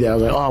 Jake's going to be there. I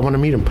was like, oh, I want to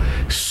meet him.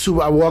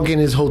 So I walk in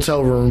his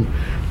hotel room.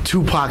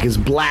 Tupac is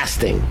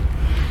blasting.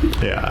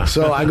 Yeah.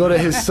 So I go to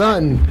his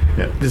son,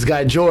 Yeah. this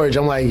guy George.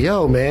 I'm like,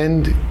 yo,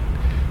 man,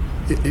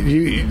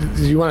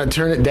 you want to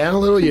turn it down a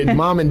little? Your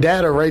mom and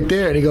dad are right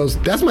there. And he goes,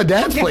 that's my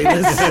dad's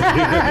playlist.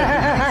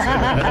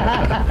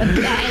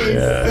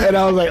 And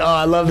I was like, oh,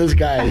 I love this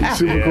guy. He's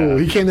super Yeah. cool.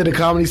 He came to the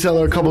Comedy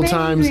Cellar a couple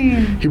times.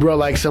 amazing. He brought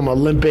like some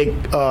Olympic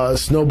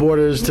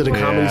snowboarders to the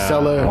Comedy Yeah.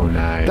 Cellar. Oh,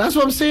 nice. That's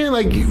what I'm saying.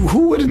 Like,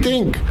 who would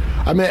think?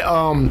 I met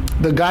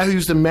the guy who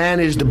used to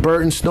manage the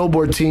Burton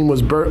snowboard team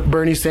was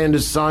Bernie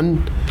Sanders'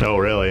 son Oh,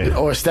 really?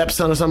 or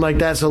stepson or something like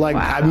that. So like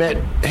I met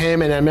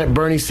him and I met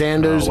Bernie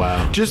Sanders Oh,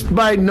 wow. just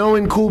by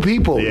knowing cool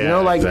people. You Yeah,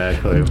 know, like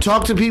exactly.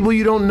 talk to people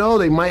you don't know.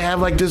 They might have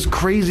like this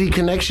crazy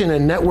connection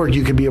and network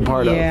you could be a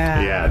part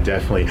Yeah. Yeah,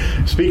 definitely.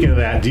 Speaking of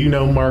that, do you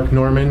know Mark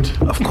Normand?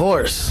 of. Of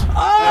course.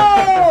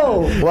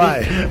 Oh!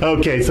 Why?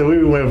 Okay, so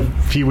we went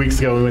a few weeks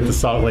ago. We went to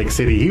Salt Lake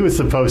City. He was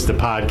supposed to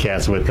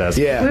podcast with us.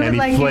 Yeah. We would and he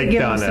like you to flaked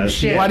give him on some us.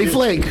 shit. Why'd he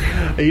flake?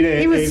 He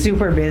He was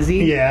super busy.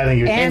 Yeah, I think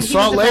he was. And In he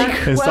Salt was Lake?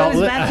 about- In well, Salt he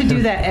was Lake? about to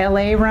do that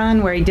LA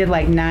run where he did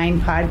like 9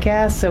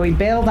 podcasts, so he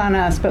bailed on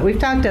us. But we've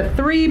talked to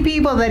 3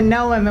 people that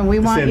know him, and we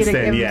want you Since to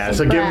then, give yeah. him So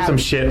some give him crap. some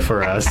shit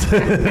for us.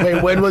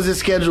 Wait, when was it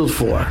scheduled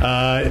for?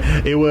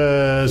 It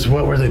was,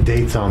 what were the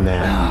dates on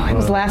that? It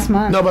was last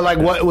month. No, but like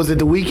what was it?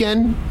 The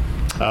weekend?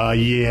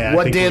 Yeah. I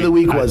What think day of the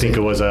week I was think it?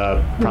 it was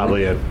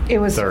probably a It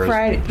was Thursday.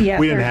 Friday- yeah,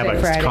 we didn't have Thursday,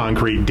 a Friday.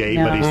 concrete date,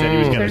 but he No. said he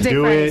was going to Thursday,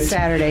 do Friday, it.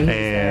 Saturday, he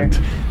was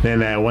And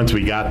then once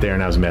we got there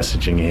and I was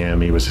messaging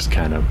him, he was just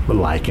kind of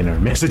liking our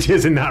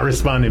messages and not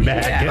responding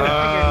back.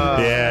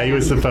 Yeah, he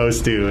was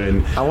supposed to,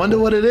 and I wonder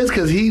what it is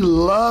because he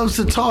loves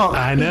to talk.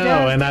 I know,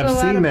 does and do I've a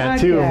lot seen of that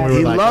too. And we were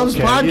He like, loves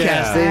okay, podcasting.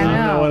 Yeah, I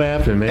don't know what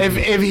happened, man.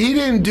 If he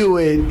didn't do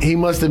it, he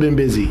must have been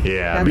busy.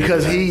 Yeah,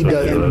 because he that's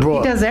does, what it bro.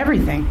 He does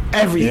everything.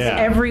 everything. Yeah.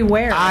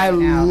 Everywhere. I right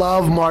now.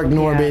 love Mark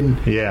Norman.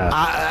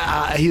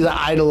 Yeah. He's an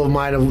idol of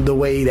mine of the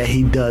way that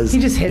he does. He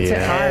just hits it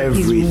Yeah. hard.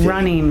 He's Everything.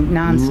 running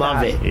nonstop.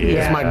 Love it. Yeah.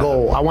 That's my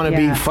goal. I want to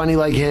be Yeah. funny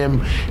like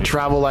him,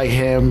 travel like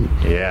him.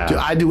 Yeah. Dude,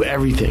 I do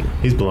everything.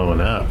 He's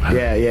blowing up.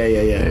 Yeah.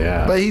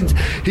 Yeah. But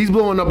he's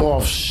blowing up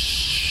off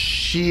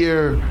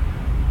sheer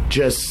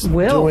just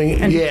Will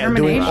doing and doing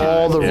determination.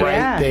 all the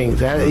Yeah. right things.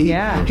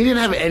 He didn't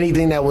have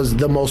anything that was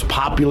the most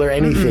popular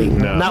anything.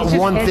 No. Not He's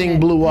just one hitting thing it.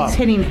 blew up. He's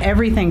hitting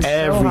everything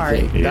so hard.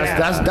 Everything.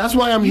 Yeah. That's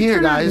why I'm You here,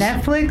 turn on guys.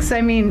 Netflix,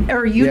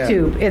 or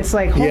YouTube. It's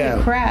like, holy Yeah.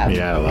 crap.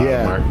 Yeah, a lot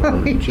Yeah. of Mark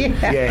Norman. Yeah.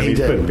 Yeah, And he he's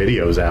did. putting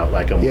videos out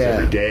like almost Yeah.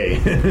 every day.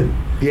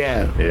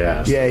 Yeah.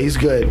 Yeah. Yeah, he's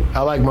good.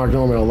 I like Mark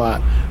Norman a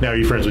lot. Now, are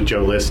you friends with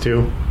Joe List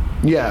too?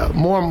 Yeah,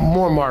 more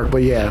Mark,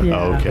 but yeah. Yeah.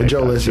 Oh, okay.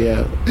 Joe List, gotcha.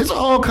 yeah. It's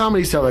all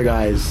Comedy Cellar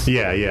guys.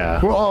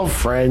 Yeah. We're all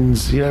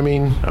friends, you know what I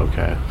mean?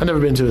 Okay. I've never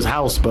been to his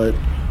house, but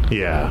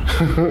Yeah.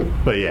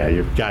 But yeah,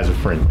 you guys are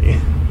friendly.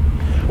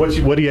 What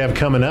do you have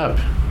coming up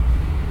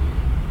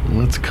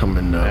what's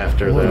coming up?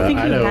 after the I think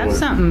you Idaho have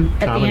something at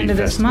the Comedy end of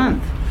this Festival?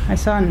 month. I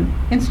saw on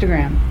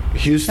Instagram.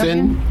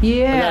 Houston?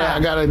 Yeah. I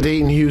got a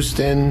date in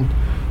Houston.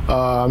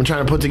 I'm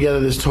trying to put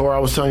together this tour. I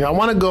was telling you, I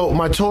want to go.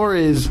 My tour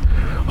is,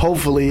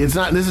 hopefully, this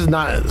is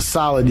not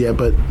solid yet,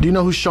 but do you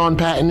know who Sean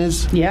Patton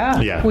is? Yeah.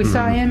 Yeah. We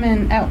saw him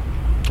in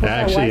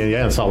Actually,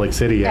 yeah, in Salt Lake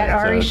City. Yeah, at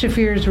Ari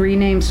Shafir's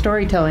renamed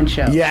storytelling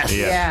show. Yes.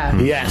 Yeah.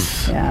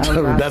 Yes. Yeah, that was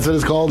awesome. That's what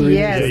it's called?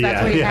 Yes, Yeah,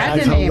 that's what you yeah. had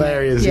That's to name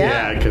hilarious. it.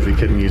 Yeah, because he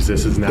couldn't use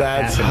this as not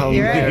That's happening.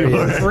 You're right.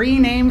 hilarious.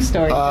 Rename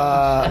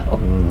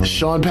storytelling show.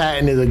 Sean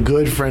Patton is a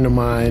good friend of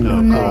mine.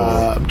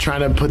 I'm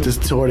trying to put this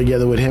tour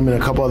together with him and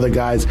a couple other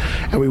guys,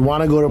 and we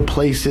want to go to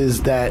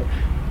places that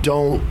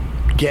don't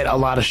get a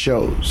lot of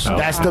shows. Oh.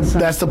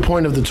 That's the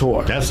point of the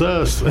tour. That's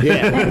us.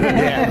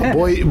 yeah.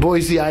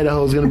 Boise,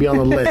 Idaho is going to be on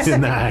the list.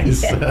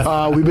 Nice.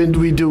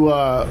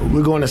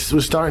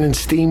 We're starting in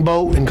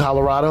Steamboat in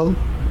Colorado.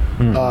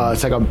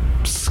 It's like a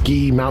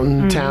ski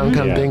mountain town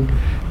kind of Yeah. thing,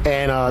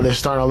 and they're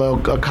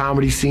starting a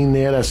comedy scene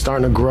there that's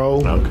starting to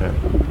grow. Okay.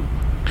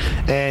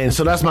 And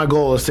so that's my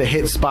goal, is to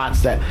hit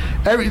spots that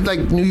like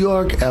New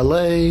York,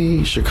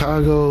 LA,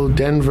 Chicago,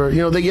 Denver,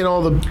 they get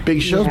all the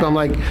big shows, but I'm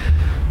like,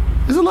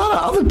 there's a lot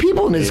of other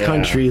people in this Yeah.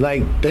 country.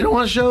 Like, they don't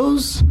want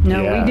shows.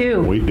 No, Yeah, we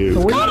do. we do.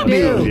 We Gotta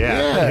do. be.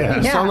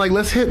 Yeah. So I'm like,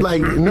 let's hit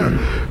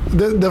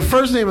the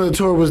first name of the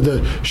tour was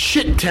the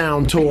Shit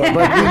Town Tour,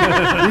 but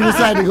we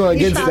decided to go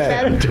against shot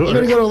that. that We're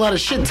gonna go to a lot of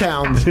shit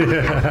towns,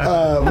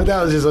 but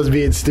that was just us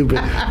being stupid.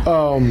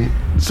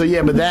 So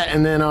yeah, but that,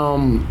 and then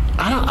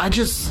I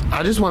just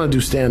want to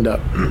do stand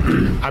up.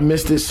 I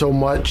missed it so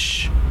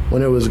much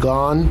when it was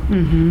gone,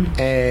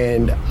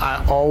 and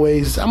I'm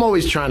always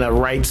trying to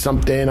write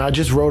something. I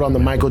just wrote on the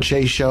Michael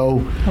Che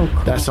show. Oh,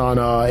 cool. That's on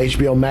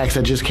HBO Max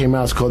that just came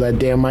out. It's called That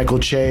Damn Michael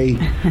Che.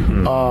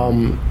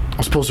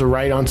 I'm supposed to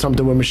write on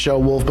something with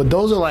Michelle Wolf, but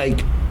those are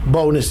like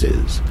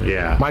bonuses.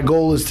 Yeah. My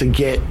goal is to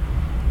get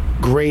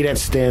great at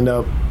stand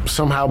up,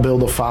 somehow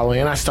build a following,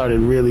 and I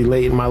started really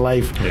late in my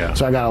life, Yeah.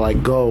 so I gotta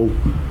go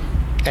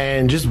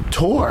and just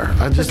tour.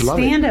 I just love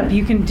Stand it. up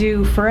you can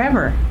do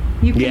forever.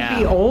 You can Yeah.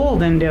 be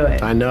old and do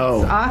it. I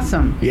know. It's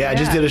awesome. Yeah, I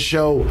just did a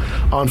show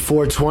on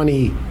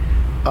 420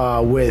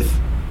 with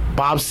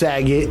Bob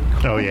Saget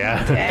Oh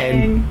yeah.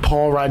 and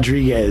Paul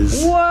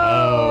Rodriguez. Whoa.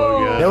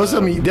 Oh yeah.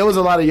 There was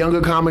a lot of younger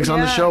comics on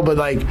the Yeah. show, but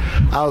like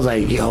I was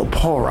like, yo,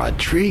 Paul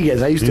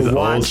Rodriguez. I used He's to old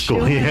watch.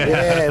 school.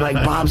 Yeah.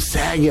 Like Bob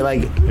Saget.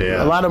 Like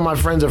Yeah. a lot of my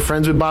friends are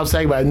friends with Bob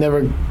Saget, but I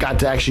never got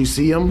to actually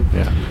see him.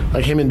 Yeah.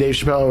 Like him and Dave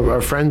Chappelle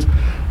are friends.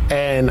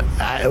 And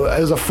it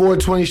was a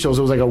 420 show, so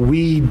it was like a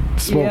weed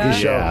smoking Yeah.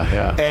 show.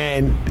 Yeah, yeah.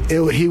 And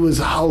he was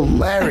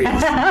hilarious.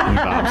 And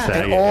Bob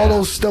Saget. And all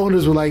those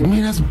stoners were like,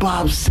 man, that's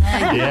Bob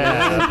Saget.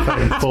 Yeah.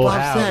 Fucking Full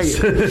Bob House.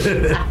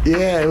 Saget.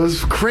 Yeah, it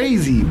was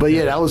crazy. But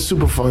yeah, that was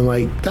super fun.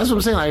 Like, that's what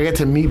I'm saying. Like, I get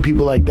to meet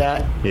people like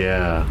that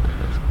Yeah.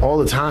 all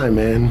the time,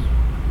 man.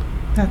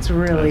 That's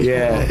really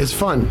Yeah, cool. it's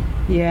fun.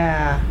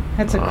 Yeah.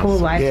 That's a cool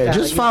lifestyle. Yeah,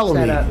 just you follow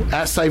set me up.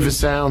 at Cypher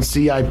Sounds,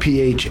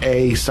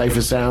 CIPHA,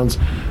 Cypher Sounds.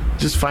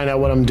 Just find out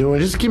what I'm doing.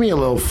 Just give me a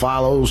little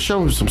follow.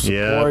 Show me some support.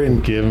 Yeah,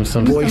 And give him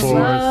some Boise. support,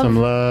 Love. some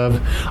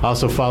love.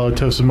 Also follow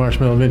Toasted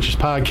Marshmallow Adventures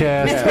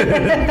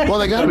podcast. well,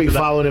 they got to be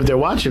following if they're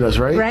watching us,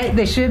 right? Right?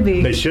 They should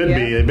be. They should Yeah.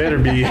 be. They better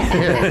be.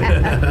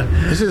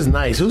 This is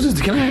nice. Who's this?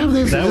 Can I have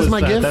this? That Is this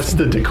my gift? That's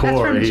the decor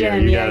That's from here.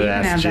 Jen. You Yeah, gotta you can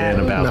ask have Jen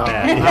that. about No,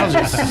 that. I'll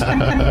just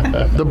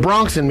the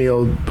Bronx in me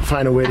will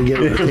find a way to get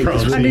take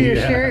this with Under me. your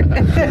Yeah. shirt.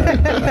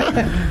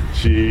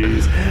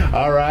 Jeez.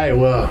 All right.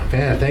 Well,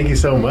 man, thank you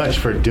so much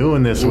for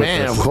doing this with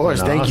Man, us. of course.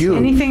 It's been Thank you.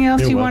 Anything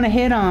else You're you want to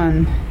hit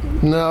on?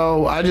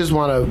 No, I just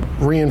want to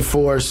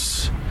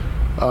reinforce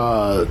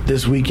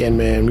this weekend,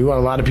 man. We want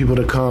a lot of people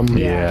to come.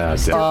 Yeah.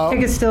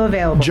 Tickets still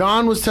available.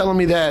 John was telling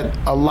me that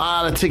a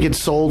lot of tickets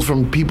sold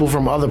from people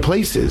from other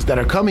places that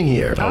are coming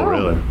here. oh,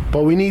 really?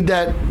 But we need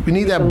that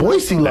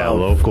Boise That love.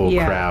 local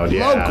Yeah. crowd.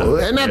 Yeah. Local,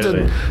 and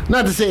Really.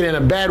 not to say it in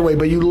a bad way,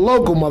 but you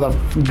local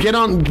get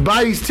on,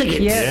 buy these tickets.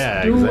 Yes.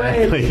 Yeah, Do it.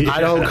 exactly. Yeah.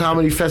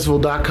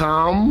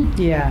 IdahoComedyFestival.com.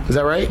 Yeah. Is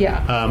that right?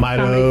 Yeah.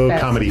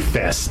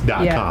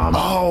 IdahoComedyFest.com.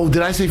 Oh,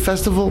 did I say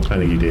festival? I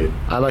think you did.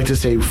 I like to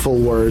say full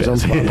words. I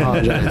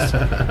apologize.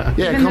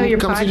 Yeah, Even though your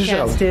come see the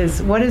show. podcast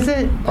is, what is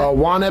it?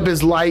 Wanep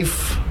is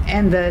life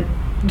And the.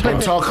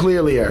 and talk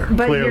clearlier.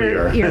 But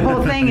Clearlier. your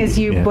whole thing is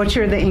you Yeah.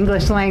 butcher the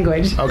English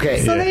language. Okay.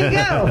 So there you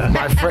go.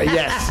 My friend,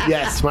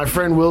 yes, my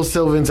friend Will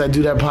Sylvans, I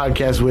do that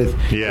podcast with.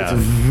 Yeah. It's a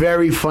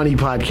very funny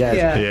podcast.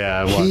 Yeah. Yeah,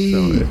 I watched He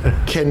some of it.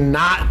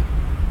 cannot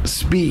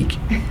speak,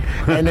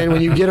 and then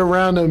when you get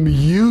around him,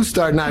 you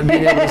start not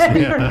being able to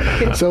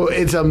speak. So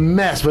it's a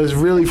mess, but it's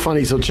really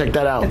funny. So check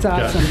that out. It's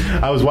awesome.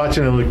 I was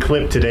watching a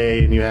clip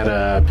today, and you had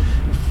a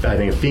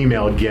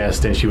female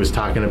guest, and she was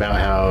talking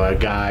about how a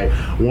guy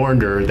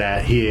warned her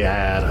that he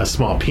had a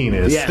small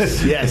penis.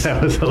 Yes.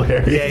 That was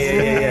hilarious. Yeah.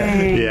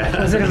 Dang.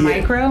 Yeah. Was it a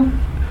micro?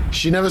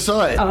 She never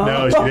saw it. Oh.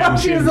 No, she didn't.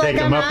 She didn't was take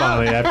like, him I'm up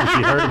on it out. after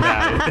she heard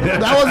about it.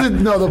 That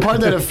wasn't the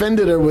part that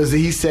offended her was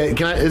he said,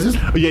 "Can I? Is this?"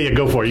 Yeah,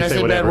 go for it. You Can I say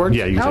say whatever. bad words?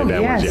 Yeah, you can Oh, say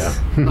bad yes.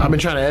 words. Yeah. I've been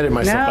trying to edit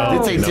myself. No.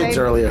 I did say tits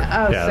earlier.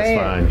 Oh, Yeah, say that's it.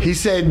 fine. He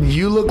said,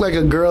 "You look like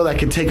a girl that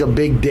could take a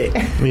big dick,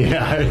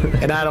 Yeah.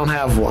 and I don't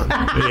have one."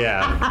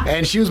 Yeah.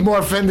 And she was more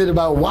offended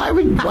about why do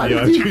you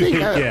think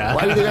Yeah.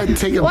 why do you think I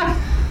take a? What?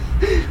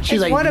 She's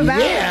like, What about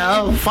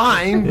yeah,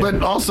 fine,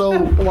 but also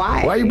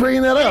Why? are you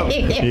bringing that up?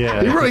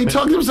 Yeah. He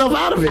talked himself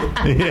out of it.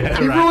 Yeah,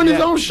 He right, ruined his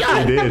yeah. own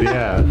shot. He did,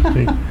 yeah.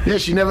 Yeah,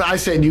 she never. I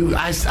said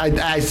I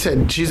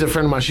said she's a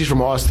friend of mine. She's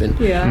from Austin.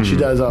 Yeah. She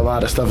does a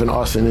lot of stuff in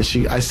Austin,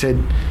 and I said,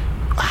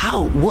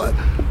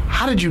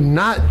 how did you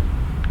not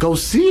go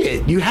see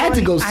it? You had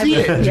to go see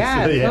it.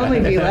 Yeah, Yeah. totally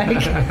be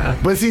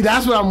like. But see,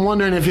 that's what I'm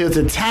wondering if it's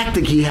a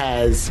tactic he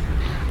has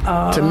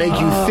to make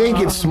you think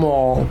it's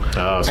small,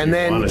 Oh, so and you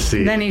then want to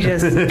see. Then he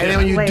just. and then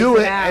when you do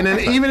it, and then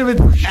even if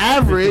it's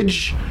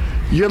average,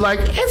 you're like,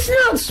 it's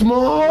not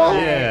small.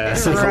 Yeah.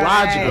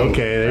 Psychological.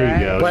 Okay, there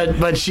you go.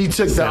 But she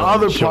took the Selling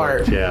other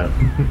short, part. Yeah.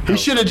 He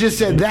should have just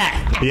said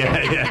that.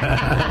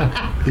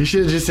 Yeah. He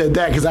should have just said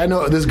that because I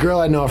know this girl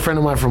I know, a friend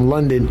of mine from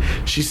London.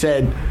 She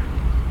said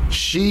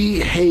she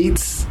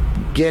hates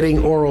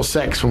getting oral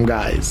sex from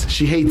guys.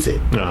 She hates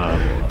it.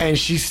 Uh-huh. And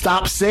she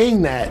stopped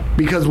saying that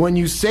because when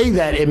you say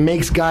that, it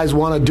makes guys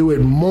want to do it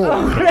more.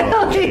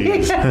 Really?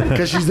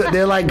 Because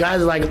they're like,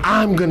 guys are like,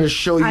 I'm going to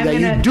show you I'm that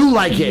gonna- you do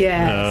like it.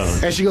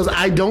 Yes. And she goes,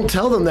 I don't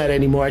tell them that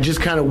anymore. I just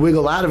kind of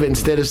wiggle out of it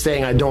instead of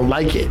saying I don't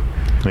like it.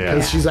 Yeah.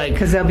 Because she's like,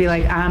 Because they'll be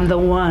like, I'm the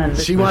one.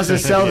 she wants to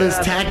sell this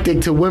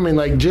tactic to women,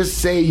 like just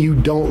say you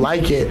don't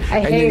like it, I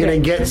and hate you're gonna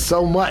it. get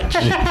so much.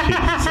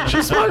 She's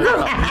a smart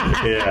girl.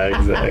 Yeah,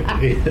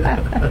 exactly.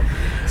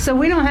 So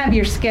we don't have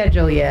your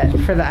schedule yet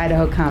for the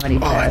Idaho Comedy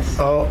Fest.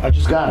 I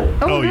just got it.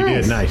 Oh, you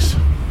did. Nice.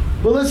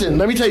 Well, listen,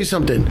 let me tell you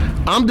something.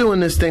 I'm doing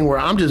this thing where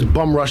I'm just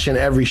bum rushing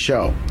every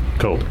show.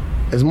 Cool.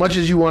 As much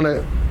as you want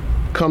to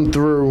come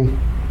through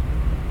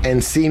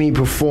and see me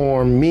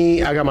perform,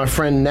 I got my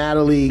friend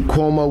Natalie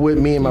Cuomo with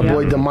me and my Yeah.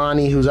 boy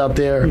Damani, who's out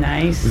there.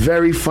 Nice.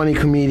 Very funny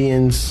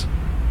comedians.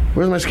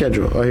 Where's my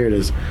schedule? Oh, here it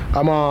is.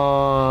 I'm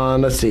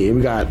on, let's see,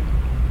 we got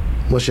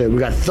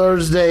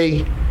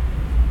Thursday,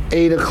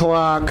 8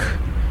 o'clock,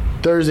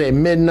 Thursday at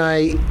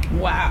midnight,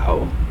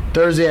 Wow.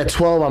 Thursday at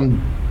 12,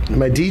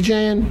 am I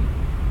DJing?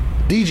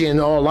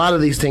 DJing a lot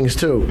of these things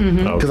too,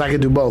 because I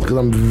could do both because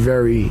I'm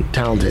very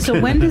talented. So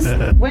when does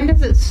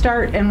it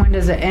start and when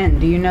does it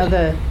end? Do you know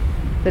the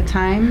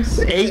times?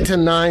 8 to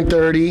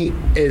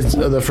 9:30 is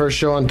the first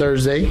show on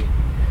Thursday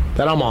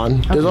that I'm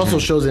on. There's also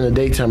shows in the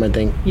daytime, I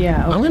think.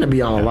 Yeah. I'm gonna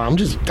be on a lot. I'm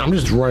just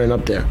running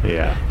up there.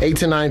 Yeah. 8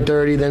 to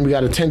 9:30. Then we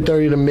got a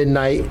 10:30 to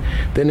midnight.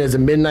 Then there's a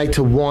midnight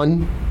to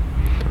 1.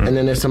 And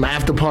then there's some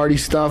after party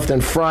stuff. Then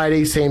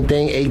Friday, same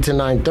thing, 8 to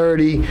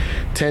 9:30,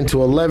 10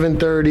 to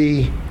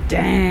 11:30.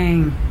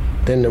 Dang.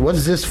 Then what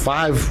is this?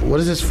 5? What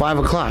is this? 5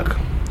 o'clock?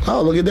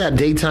 Oh, look at that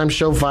daytime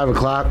show, 5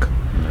 o'clock.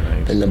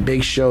 Nice. And the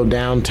big show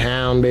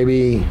downtown,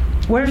 baby.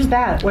 Where's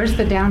that? Where's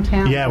the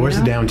downtown? Yeah, where's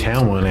the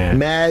downtown one at?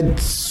 Mad. Oh,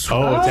 it's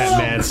at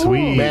Mad cool.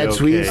 Sweet. Mad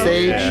Sweet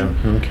stage. Yeah.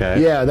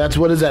 Okay. Yeah, that's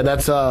what is that?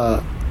 That's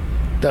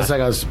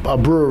like a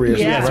brewery or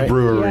something, Yeah, It's right? a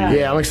brewery. Yeah.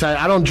 Yeah, I'm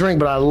excited. I don't drink,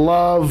 but I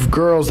love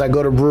girls that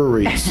go to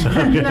breweries.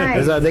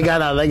 Nice. They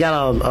got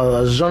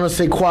a je ne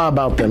sais quoi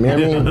about them. You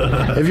know what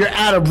I mean? If you're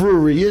at a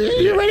brewery,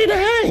 you're ready to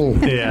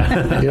hang.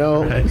 Yeah. You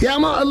know? Yeah,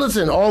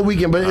 listen, all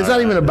weekend, but it's not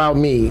even about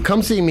me.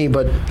 Come see me,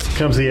 but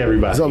Come see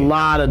everybody. there's a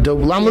lot of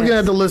dope. I'm looking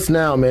at the list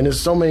now, man.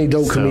 There's so many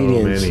dope So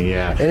comedians. many,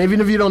 yeah. And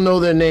even if you don't know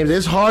their names,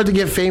 it's hard to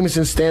get famous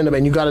in stand-up,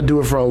 and you got to do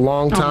it for a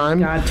long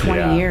time. Oh my God, 20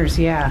 Yeah. years,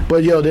 yeah.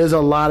 But yo, there's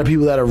a lot of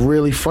people that are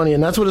really funny,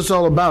 and that's what it's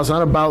all about. It's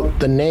not about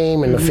the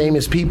name and the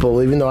famous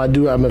people, even though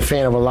I'm a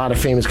fan of a lot of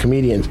famous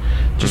comedians.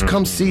 Just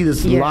come see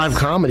this Yes. live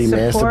comedy, man.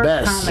 It's the Support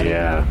best. comedy.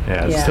 Yeah.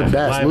 It's Yeah. the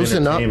best. Live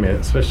Loosen up.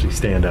 entertainment, especially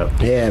stand up.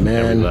 Yeah,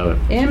 man. we love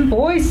it. In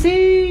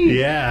Boise.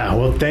 Yeah,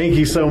 well, thank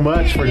you so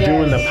much for Yes.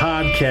 doing the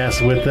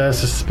podcast with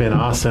us. It's been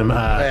awesome.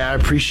 Hey, I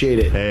appreciate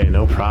it. Hey,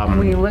 no problem.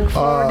 We look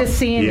forward to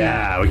seeing you.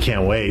 Yeah, we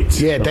can't wait.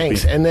 Yeah, Don't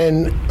thanks. be- And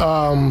then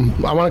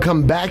I want to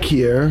come back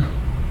here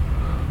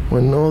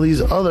when all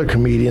these other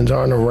comedians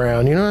aren't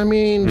around. You know what I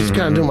mean? Just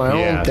kind of do my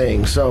Yeah. own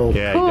thing. So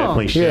Yeah, Cool. you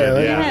definitely should. yeah,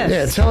 Yeah.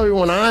 Yes. tell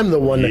everyone I'm the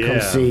one to come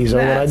Yeah. see. So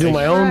when I That's do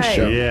my own right.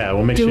 show. Yeah,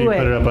 we'll make Do sure you it.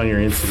 put it up on your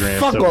Instagram.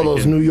 Fuck so all we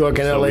those can- New York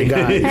and so LA we-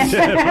 guys.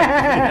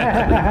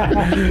 Yeah.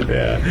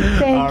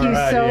 Thank All you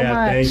right, so yeah,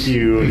 much. Thank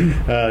you.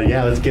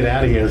 Yeah, let's get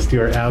out of here. Let's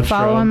do our outro.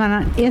 Follow him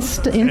on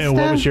Insta. And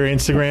what was your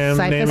Instagram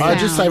Cypher name?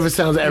 Sounds. Just Cypher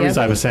Sounds. Yep.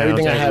 Cypher Sounds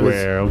Everything I have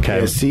everywhere. Okay.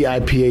 is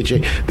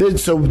CIPHA.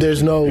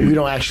 There's no. We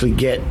don't actually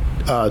get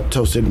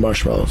toasted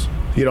marshmallows.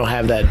 You don't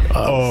have that.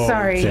 Oh,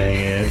 Sorry. Dang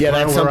it. Yeah,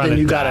 that's We're on something a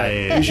you gotta.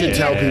 diet. You should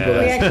tell people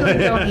We that.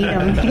 actually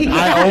don't eat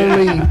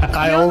them.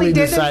 I only did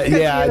this decided.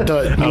 'cause Yeah, I you-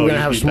 thought you were gonna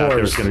have you thought there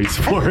was s'mores. gonna be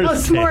s'mores. Oh,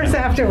 s'mores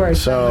afterwards.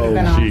 So, That would've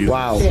been awesome. Jesus.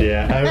 Wow.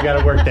 Yeah, I've got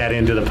to work that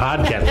into the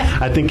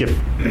podcast. I think if this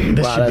Wow, should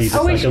be that's- just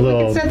Oh, we like a we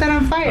little. could set that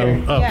on fire.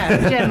 Oh.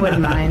 Yeah, Jen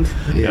wouldn't mind.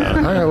 Yeah.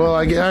 All right. Well, all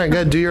right.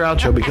 Good. Do your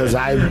outro because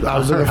I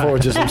was looking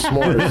forward to some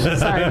s'mores.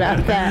 Sorry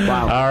about that.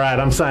 Wow. All right,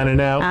 I'm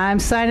signing out. I'm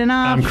signing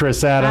off. I'm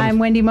Chris Adams. I'm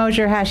Wendy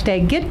Mosier.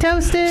 # Get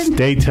Toasted.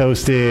 Stay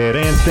toasted,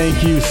 and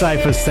thank you,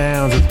 Cypher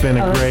Sounds. It's been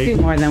a Let's great.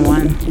 do more than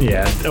one.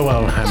 Yeah.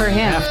 Well, I For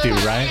him. have to,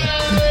 right?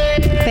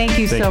 Thank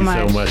you Thank so you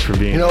much. so much for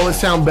being. You know what would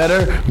sound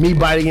better? Me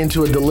biting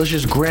into a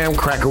delicious graham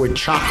cracker with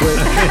chocolate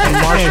and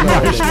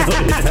marshmallows.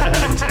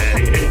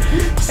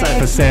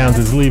 Cypher Sounds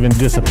is leaving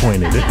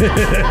disappointed. Thank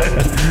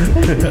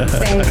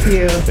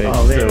you. Thank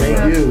Oh, you man, so thank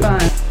much. you.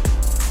 Fun.